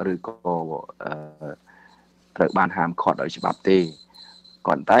ច្បាប់ឬក៏ត្រូវបានហាមឃាត់ដោយច្បាប់ទេ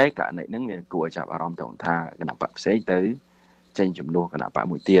គ្រាន់តែករណីហ្នឹងវាគួរចាប់អារម្មណ៍ត្រង់ថាគណៈបកផ្សេងទៅចេញចំនួនគណៈបក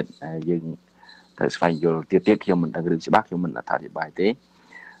មួយទៀតយើងត្រូវស្វែងយល់ទៀតខ្ញុំមិនដឹងរឿងច្បាស់ខ្ញុំមិនអធិប្បាយទេត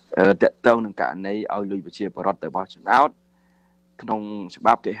កតងនឹងករណីឲ្យលុយប្រជាពលរដ្ឋទៅបោះឆ្នោតក្នុងច្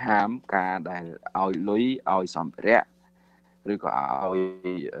បាប់គេហាមការដែលឲ្យលុយឲ្យសម្ភារៈឬក៏ឲ្យ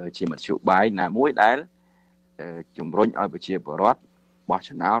ជាមធ្យោបាយណាមួយដែលជំរុញឲ្យប្រជាពលរដ្ឋបោះ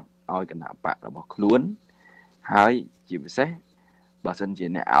ឆ្នោតឲ្យគណៈបករបស់ខ្លួនហើយជាពិសេសបើសិនជា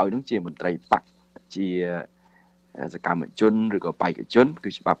អ្នកឲ្យនឹងជាមន្ត្រីបកជាសកម្មជនឬក៏បេក្ខជនគឺ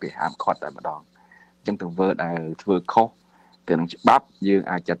ច្បាប់គេហាមឃាត់តែម្ដងអញ្ចឹងទង្វើដែលធ្វើខុសទៅនឹងច្បាប់យើង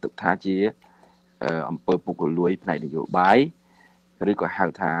អាចចាត់ទុកថាជាអំពើពុករលួយផ្នែកនយោបាយឬក៏ហៅ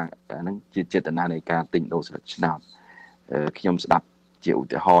ថាហ្នឹងជាចេតនានៃការទិញដូរស្លឹកឆ្នោតខ្ញុំស្ដាប់ជាឧ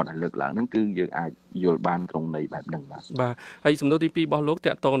ទាហរណ៍ដែលលើកឡើងហ្នឹងគឺយើងអាចយល់បានក្នុងន័យបែបហ្នឹងបាទហើយសំណួរទី2របស់លោក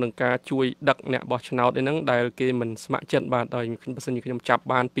តាក់ទងនឹងការជួយដឹកអ្នកបោះឆ្នោតហ្នឹងដែលគេមិនស្ម័គ្រចិត្តបាទហើយបើសិនជាខ្ញុំចាប់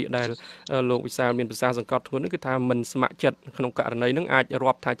បានពាក្យដែលលោកវិសាលមានភាសាសង្កត់ធ្ងន់ហ្នឹងគឺថាមិនស្ម័គ្រចិត្តក្នុងករណីហ្នឹងអាច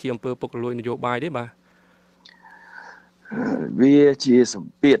រាប់ថាជាអំពើពុករលួយនយោបាយទេបាទវាជាស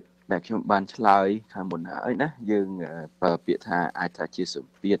ម្ពាធដែលខ្ញុំបានឆ្លើយខាងមុនហើយណាយើងប្រើពាក្យថាអាចថាជាស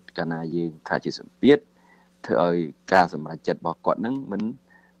ម្ពាធកាលណាយើងថាជាសម្ពាធធ្វើឲ្យការសម្រេចចិត្តរបស់គាត់នឹងមិន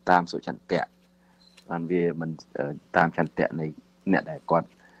តាមសុចន្ទៈបានវាមិនតាមចន្ទៈនៃអ្នកដែលគាត់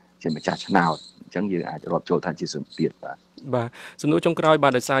ជាម្ចាស់ឆ្នោតអញ្ចឹងយើងអាចរាប់ចូលថាជាសម្ពាធបាទសំណួរចុងក្រោយបា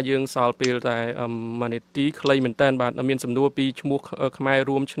ទដោយសារយើងសល់ពេលតែ1នាទីខ្លីមែនតើបាទមានសំណួរពីឈ្មោះខ្មែរ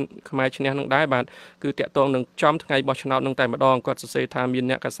រួមខ្មែរឈ្នះនឹងដែរបាទគឺតាក់ទងនឹងចំថ្ងៃបោះឆ្នោតនឹងតែម្ដងគាត់សរសេរថាមាន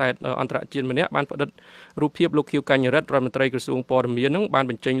អ្នកកាសែតអន្តរជាតិម្នាក់បានផ្តិតរូបភាពលោកខៀវកញ្ញរិទ្ធរដ្ឋមន្ត្រីក្រសួងព័ត៌មាននឹងបាន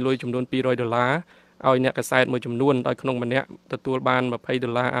បញ្ចេញលុយចំនួន$200ឲ្យអ្នកកាសែតមួយចំនួនដោយក្នុងម្នាក់ទទួលបាន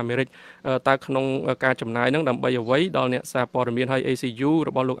$20អាមេរិកតើក្នុងការចំណាយនឹងដើម្បីអ្វីដល់អ្នកសារព័ត៌មានហើយ ACU រ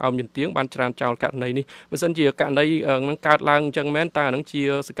បស់លោកអោមយន្តទៀងបានច្រានចោលករណីនេះបើសិនជាករណីនឹងកើតឡើងអញ្ចឹងមែនតើអានឹងជា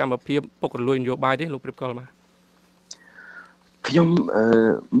សកម្មភាពពុករលួយនយោបាយទេលោកព្រៀបកលបាទខ្ញុំ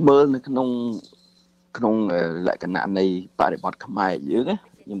មើលនៅក្នុងលក្ខណៈនៃបរិបទខ្មែរយើង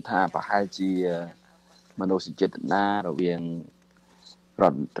ខ្ញុំថាប្រហែលជាមនោសញ្ចេតនារវាងរ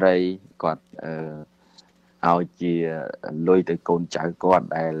ដ្ឋមន្ត្រីគាត់ឲ្យជាលុយទៅកូនចៅគាត់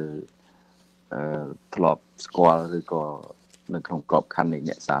ដែលធ្លាប់ស្គាល់ឬក៏ នៅក្នុងក្របខ័ណ្ឌនៃ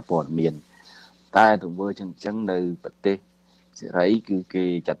អ្នកសារព័ត៌មានតែទង្វើចឹងនៅប្រទេសសេរីគឺគេ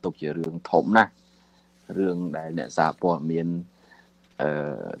ចាត់ទុកជារឿងធំណាស់រឿងដែលអ្នកសារព័ត៌មាន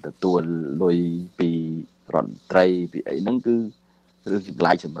ទទួលលុយពីរដ្ឋមន្ត្រីពីអីហ្នឹងគឺរឿងចម្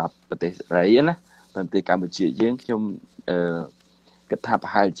លែកសម្រាប់ប្រទេសសេរីណាប្រទេសកម្ពុជាយើងខ្ញុំគិតថាប្រ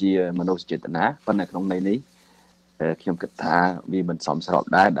ហែលជាមនោសញ្ចេតនាប៉ុន្តែក្នុងន័យនេះខ្ញុំគិតថាវាមិនសមស្រប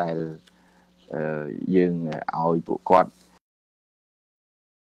ដែរដែលយើងឲ្យពួកគាត់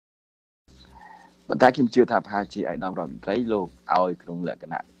ប៉ុន្តែខ្ញុំជឿថាប្រហែលជាឯកឧត្តមរដ្ឋមន្ត្រីលោកឲ្យក្នុងលក្ខ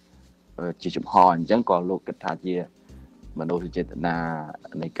ណៈជាចំហអញ្ចឹងក៏លោកគិតថាជាមនោសញ្ចេតនា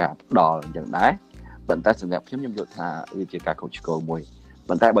នៃការផ្ដល់អញ្ចឹងដែរប៉ុន្តែសម្រាប់ខ្ញុំយល់ថាវាជាការខុសឆ្គងមួយ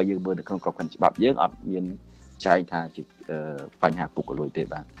ប៉ុន្តែបើយើងមើលនៅក្នុងក្របខ័ណ្ឌច្បាប់យើងអត់មានចែងថាជាបញ្ហាពុករលួយទេ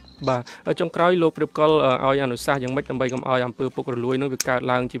បាទចុងក្រោយលោកព្រៀបកលឲ្យអនុសាសន៍យ៉ាងម៉េចដើម្បីកុំឲ្យអំពើពុករលួយនោះវាកើត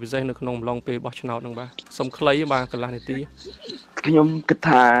ឡើងជាពិសេសនៅក្នុងអំឡុងពេលបោះឆ្នោតហ្នឹងបាទសូមខ្លីបាទកន្លះនាទីខ្ញុំគិត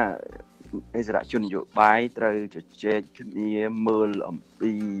ថាអិសរាជជននយោបាយត្រូវជជែកគ្នាមើលអំ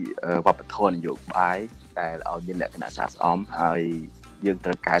ពីវប្បធម៌នយោបាយដែលឲ្យមានលក្ខណៈស្អាតស្អំហើយយើងត្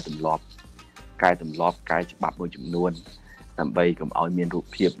រូវកែតម្លប់កែច្បាប់មួយចំនួនដើម្បីកុំឲ្យមានរូប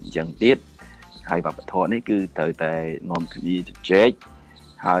ភាពអញ្ចឹងទៀតហើយវប្បធម៌នេះគឺត្រូវតែនាំគ្នាជជែក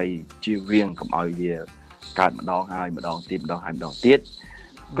ហើយជៀសវាងកុំឲ្យវាកើតម្ដងហើយម្ដងទៀតម្ដងហើយម្ដងទៀត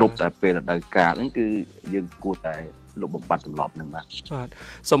គ្រប់តែពេលរដូវកាលហ្នឹងគឺយើងគួរតែលោកបំបត្តិទម្លាប់នឹងបាទ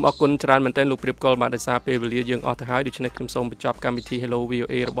សូមអរគុណច្រើនមែនទែនលោកព្រៀបកលបាទដោយសារពេលវេលាយើងអស់ទៅហើយដូច្នេះខ្ញុំសូមបញ្ចប់កម្មវិធី Hello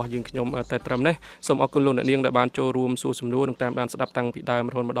VOA របស់យើងខ្ញុំតែត្រឹមនេះសូមអរគុណលោកអ្នកនាងដែលបានចូលរួមសួរសំណួរនិងតាមដានស្ដាប់តាំងពីដើម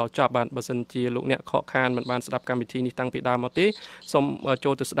រហូតមកដល់ចប់បាទបើសិនជាលោកអ្នកខកខានមិនបានស្ដាប់កម្មវិធីនេះតាំងពីដើមមកទេសូមចូ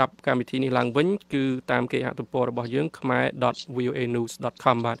លទៅស្ដាប់កម្មវិធីនេះឡើងវិញគឺតាមគេហទំព័ររបស់យើង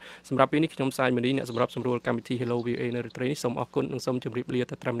khmer.voanews.com បាទសម្រាប់ពេលនេះខ្ញុំសាយមនីអ្នកសម្របសម្រួលកម្មវិធី Hello VOA នៅរាត្រីនេះសូមអរគុណនិងសូមជម្រាបលា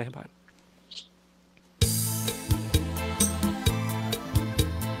តែត្រឹមនេះបាទ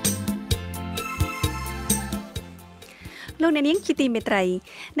លោកអ្នកនាងជាទីមេត្រី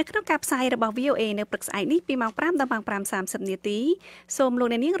នៅក្នុងការផ្សាយរបស់ VOA នៅព្រឹកស្អែកនេះពីម៉ោង 5 ដល់ម៉ោង 5:30 នាទីសូមលោក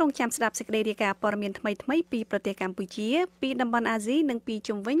អ្នកនាងរងចាំស្ដាប់សេចក្តីរាយការណ៍ព័ត៌មានថ្មីៗពីប្រទេសកម្ពុជាពីតំបន់អាស៊ីនិងពី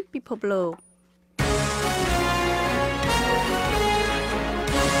ជុំវិញពិភពលោក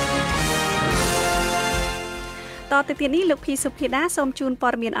តទៅទៀតនេះលោកភីសុភាដាសូមជូនព័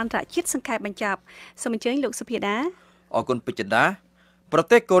ត៌មានអន្តរជាតិសង្ខេបបញ្ចប់សូមអញ្ជើញលោកសុភាដាអរគុណពេជ្រដាប្រ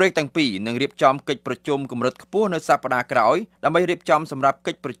ទេសកូរ៉េទាំងពីរនឹងរៀបចំកិច្ចប្រជុំកម្រិតខ្ពស់នៅសប្តាហ៍ក្រោយដើម្បីរៀបចំសម្រាប់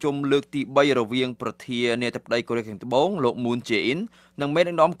កិច្ចប្រជុំលើកទី3រវាងប្រធានាធិបតីកូរ៉េខាងត្បូងលោកមូនជេអ៊ីននិងមេ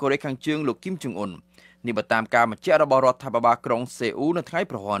ដឹកនាំកូរ៉េខាងជើងលោកគីមចុងអ៊ុននេះបើតាមការបញ្ជាក់របស់រដ្ឋាភិបាលក្រុងសេអ៊ូលនៅថ្ងៃ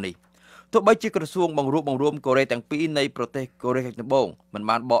ប្រហ័ននេះទោះបីជាក្រសួងបង្រួបបង្រួមកូរ៉េទាំងពីរនៃប្រទេសកូរ៉េខាងត្បូងមិន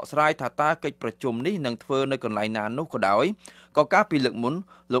បានបកស្រាយថាតើកិច្ចប្រជុំនេះនឹងធ្វើនៅកន្លែងណានោះក៏ដោយក៏កាលពីលើកមុន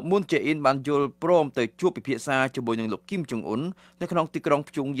លោកមូនជេអ៊ីនបានយល់ព្រមទៅជួបពិភាក្សាជាមួយនឹងលោកគីមចុងអ៊ុននៅក្នុងទីក្រុង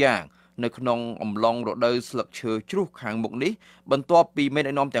ព្យុងយ៉ាងនៅក្នុងអំឡុងរដូវស្លឹកឈើជ្រុះខាងមុខនេះបន្ទាប់ពីមេ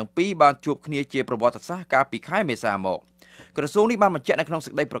ដឹកនាំទាំងពីរបានជួបគ្នាជាប្រវត្តិសាស្ត្រកាលពីខែមេសាមកក្រសួងនេះបានបញ្ជាក់នៅក្នុងសេ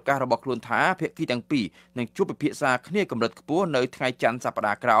ចក្តីប្រកាសរបស់ខ្លួនថាភាគីទាំងពីរនឹងជួបពិភាក្សាគ្នាកម្រិតខ្ពស់នៅថ្ងៃច័ន្ទសប្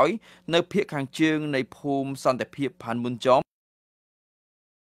តាហ៍ក្រោយនៅភាគខាងជើងនៃភូមិសន្តិភាពផាន់មុនចុង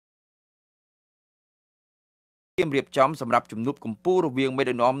រៀបចំសម្រាប់ជំនួបកម្ពុជារវាងមេ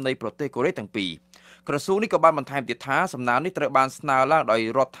ដឹកនាំនៃប្រទេសកូរ៉េទាំងពីរក្រសួងនេះក៏បានបន្ថែមទៀតថាសំណើនេះត្រូវបានស្នើឡើងដោយ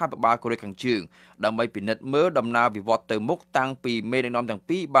រដ្ឋាភិបាលកូរ៉េខាងជើងដើម្បីពិនិត្យមើលដំណើរវិវត្តទៅមុខតាំងពីមេដឹកនាំទាំង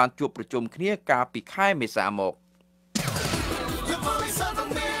ពីរបានជួបប្រជុំគ្នាកាលពីខែមេសាមក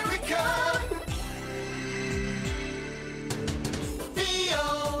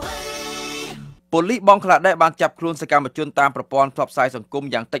ប៉ូលីសបង់ក្លាដេសបានចាប់ខ្លួនសកម្មជនតាមប្រព័ន្ធផ្សព្វផ្សាយសង្គម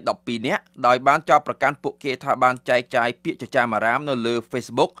យ៉ាងតិច12នាក់ដោយបានចោទប្រកាន់ពួកគេថាបានចែកចាយពាក្យចចាមអារាមនៅលើ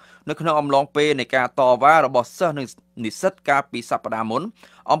Facebook នៅក្នុងអំឡុងពេលនៃការតវ៉ារបស់សិស្សនិងនិស្សិតកាលពីសប្តាហ៍មុន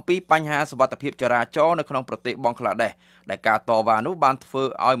អំពីបញ្ហាសុវត្ថិភាពចរាចរណ៍នៅក្នុងប្រទេសបង់ក្លាដេសដែលការតវ៉ានោះបានធ្វើ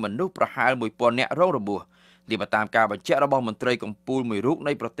ឲ្យមនុស្សប្រហែល 1000 នាក់រងរបួសនេះបើតាមការបញ្ជាក់របស់មន្ត្រីកម្ពុជាមួយរូប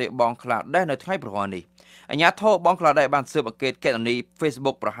នៃប្រទេសបង់ក្លាដេសនៅថ្ងៃប្រហ័ននេះអាជ្ញាធរបង់ក្លាដេសបានស៊ើបអង្កេតគណនី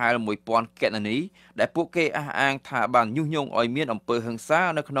Facebook ប្រហែល 1000 គណនីដែលពួកគេអះអាងថាបានញុះញង់ឲ្យមានអំពើហិង្សា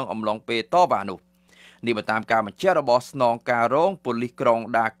នៅក្នុងអំឡុងពេលតវ៉ានោះនេះបើតាមការបញ្ជាក់របស់ស្នងការរងប៉ូលីសក្រុង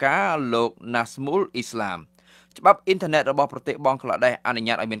ដាកាលោក Nasmul Islam ច្បាប់អ៊ីនធឺណិតរបស់ប្រទេសបង់ក្លាដេសអនុញ្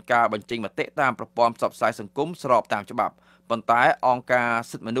ញាតឲ្យមានការបញ្ចេញមតិតាមប្រព័ន្ធផ្សព្វផ្សាយសង្គមស្របតាមច្បាប់ប៉ុន្តែអង្គការ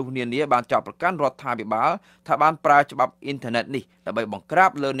សិទ្ធិមនុស្សនានាបានចោទប្រកាន់រដ្ឋាភិបាលថាបានប្រើច្បាប់អ៊ីនធឺណិតនេះដើម្បីបង្ក្រា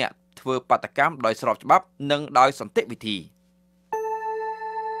បលើអ្នកធ្វើបាតកម្មដោយស្របច្បាប់និងដោយសន្តិវិធី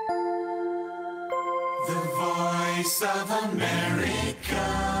The Voice of America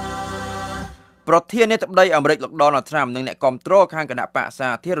ប្រធានាធិបតីអាមេរិកលោក Donald Trump និងអ្នកគាំទ្រខាងគណៈបកសា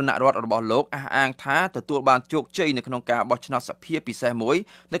ធារណរដ្ឋរបស់លោកអះអាងថាទទួលបានជោគជ័យនៅក្នុងការបោះឆ្នោតសភាពិសេសមួយ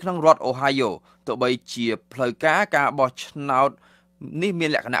នៅក្នុងរដ្ឋ Ohio ទោះបីជាផ្លូវការការបោះឆ្នោតនេះមាន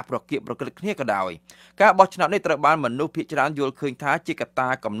លក្ខណៈប្រកៀកប្រកិតគ្នាក៏ដោយការបោះឆ្នោតនេះត្រូវបានមនុស្សភាគច្រើនយល់ឃើញថាជាកត្តា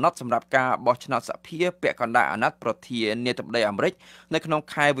កំណត់សម្រាប់ការបោះឆ្នោតសភាពាក់កណ្ដាលអាណត្តិប្រធានាធិបតីអាមេរិកនៅក្នុង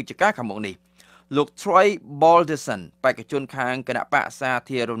ខែវិច្ឆិកាខាងមុខនេះលោក Troy Balderson បេក្ខជនខាងគណៈបកសា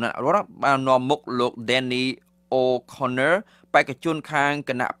ធារណរដ្ឋបាននាំមុខលោក Danny O'Connor បេក្ខជនខាង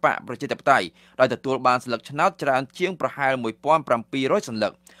គណៈបកប្រជាធិបតេយ្យដោយទទួលបានសិលឹកឆ្នោតច្រើនជាងប្រហែល 1,700 សន្លឹ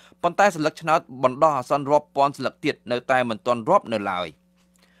កប៉ុន្តែសិលឹកឆ្នោតបណ្ដោះអាសន្នរាប់ពាន់សិលឹកទៀតនៅតែមិនទាន់រាប់នៅឡើយ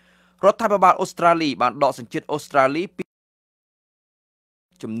រដ្ឋាភិបាលអូស្ត្រាលីបានដកសញ្ជាតិអូស្ត្រាលីពី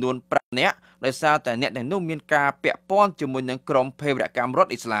ចំនួន5នាក់ដោយសារតែអ្នកទាំងនោះមានការពាក់ព័ន្ធជាមួយនឹងក្រុមភេរវកម្មរដ្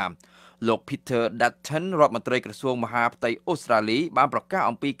ឋអ៊ីស្លាមលោក Peter Dutton រដ្ឋមន្ត្រីក្រសួងមហាផ្ទៃអូស្ត្រាលីបានប្រកាស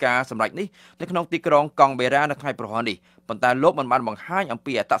អំពីការសម្រេចនេះនៅក្នុងទីក្រុងកង់បេរ៉ានៅថ្ងៃប្រហ័ននេះប៉ុន្តែលោកមិនបានបង្ហាញអំ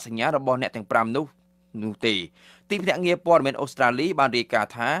ពីអត្តសញ្ញាណរបស់អ្នកទាំង5នោះទេទីភ្នាក់ងារព័ត៌មានអូស្ត្រាលីបានរាយការ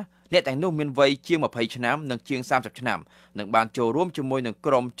ណ៍ថាអ្នកទាំងនោះមានវ័យជាង20ឆ្នាំនិងជាង30ឆ្នាំនិងបានចូលរួមជាមួយនឹង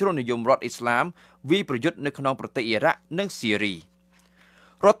ក្រុមជ្រុលនិយមរដ្ឋអ៊ីស្លាមវាយប្រយុទ្ធនៅក្នុងប្រទេសអ៊ីរ៉ាក់និងស៊ីរី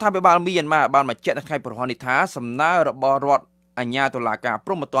រដ្ឋាភិបាលមីយ៉ាន់ម៉ាបានបញ្ជាក់នៅថ្ងៃប្រហ័ននេះថាសំណើរបស់រដ្ឋអាជ្ញាតុលាការ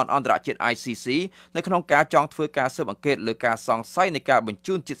ព្រហ្មទណ្ឌអន្តរជាតិ ICC នៅក្នុងការចង់ធ្វើការស៊ើបអង្កេតលើការសង្ស័យនៃការបញ្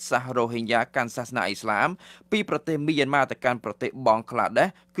ជូនជាតិសាសន៍រ៉ូហិញ៉ាកាន់សាសនាអ៊ីស្លាមពីប្រទេសមីយ៉ាន់ម៉ាទៅកាន់ប្រទេសបង់ក្លាដេស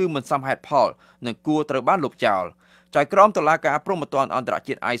គឺមិនសមហេតុផលនិងគួរត្រូវបានលុបចោលចៅក្រមតុលាការព្រហ្មទណ្ឌអន្តរ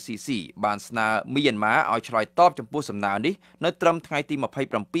ជាតិ ICC បានស្នើមីយ៉ាន់ម៉ាឲ្យឆ្លើយតបចំពោះសំណើនេះនៅត្រឹមថ្ងៃទី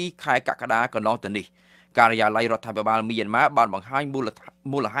27ខែកក្កដាកន្លងទៅនេះការិយាល័យរដ្ឋាភិបាលមីយ៉ាន់ម៉ាបានបង្ហាញ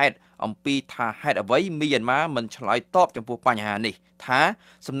មូលហេតុអំពីថាហេតុអ្វីមីយ៉ាន់ម៉ាមិនឆ្លើយតបចំពោះបញ្ហានេះថា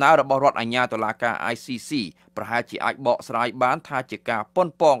សំណើរបស់រដ្ឋអាជ្ញាតុលាការ ICC ប្រហែលជាអាចបកស្រាយបានថាជាការប៉ុន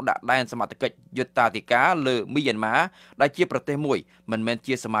ប៉ងដាក់ដែនសមត្ថកិច្ចយុត្តាធិការលើមីយ៉ាន់ម៉ាដែលជាប្រទេសមួយមិនមែន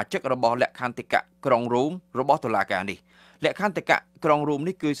ជាសមាជិករបស់លក្ខន្តិកៈក្រុងរ៉ូមរបស់តុលាការនេះលក្ខន្តិកៈក្រុងរ៉ូម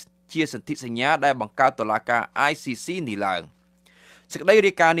នេះគឺជាសន្ធិសញ្ញាដែលបង្កើតតុលាការ ICC នេះឡើងសេចក្តី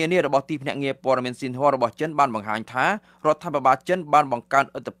រាយការណ៍នានារបស់ទីភ្នាក់ងារព័ត៌មានស៊ីនហួររបស់ចិនបានបង្ហាញថារដ្ឋាភិបាលចិនបានបង្កើន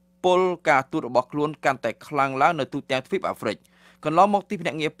ឥទ្ធិពលការទូតរបស់ខ្លួនកាន់តែខ្លាំងឡើងនៅទូទាំងទ្វីបអាហ្វ្រិកកន្លងមកទីភ្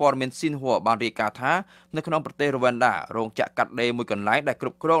នាក់ងារព័ត៌មានស៊ីនហួរបានរាយការណ៍ថានៅក្នុងប្រទេសរ៉ូវែនដារោងចក្រកាត់ដេរមួយកន្លែងដែលគ្រ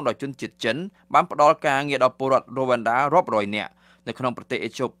ប់គ្រងដោយជនជាតិចិនបានផ្ដល់ការងារដល់ពលរដ្ឋរ៉ូវែនដារាប់រយនាក់នៅក្នុងប្រទេសអេ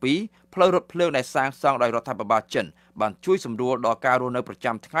ត្យូពីផ្លូវរថភ្លើងដែលសាងសង់ដោយរដ្ឋាភិបាលចិនបានជួយសម្រួលដល់ការរស់នៅប្រ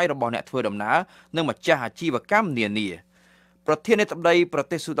ចាំថ្ងៃរបស់អ្នកធ្វើដំណើរនិងម្ចាស់អាជីវកម្មនានាប្រធានាធិបតីប្រ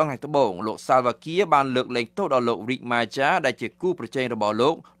ទេសស៊ូដង់ខាងត្បូងលោកសាល់វ៉ាគៀបានលើកលែងទោសដល់លោករីកម៉ាយ៉ាដែលជាគូប្រជែងរបស់លោ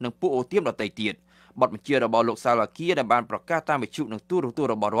កនិងពួកអូទៀមដទៃទៀតបទបញ្ជារបស់លោកសាល់វ៉ាគៀដែលបានប្រកាសតាមវិទ្យុនិងទូរទស្ស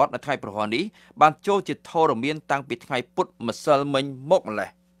ន៍របស់រដ្ឋនៅថ្ងៃប្រហ័ននេះបានចូលជាធរមានតាំងពីថ្ងៃពុធម្សិលមិញមកម្លេះ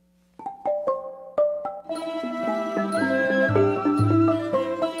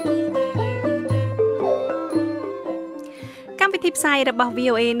កម្មវិធីផ្សាយរបស់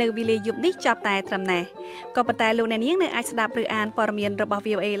VOA នៅវេលាយប់នេះចាប់តែត្រឹមនេះក៏ប៉ុន្តែលោកអ្នកនាងនៅអាចស្ដាប់ឬអានព័ត៌មានរបស់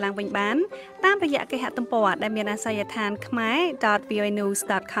VOA ឡើងវិញបានតាមរយៈគេហទំព័រដែលមានអាសយដ្ឋាន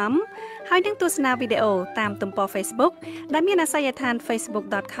khmer.voanews.com ហើយនឹងទស្សនាវីដេអូតាមទំព័រ Facebook ដែលមានអាសយដ្ឋាន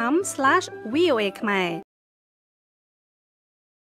facebook.com/voa khmer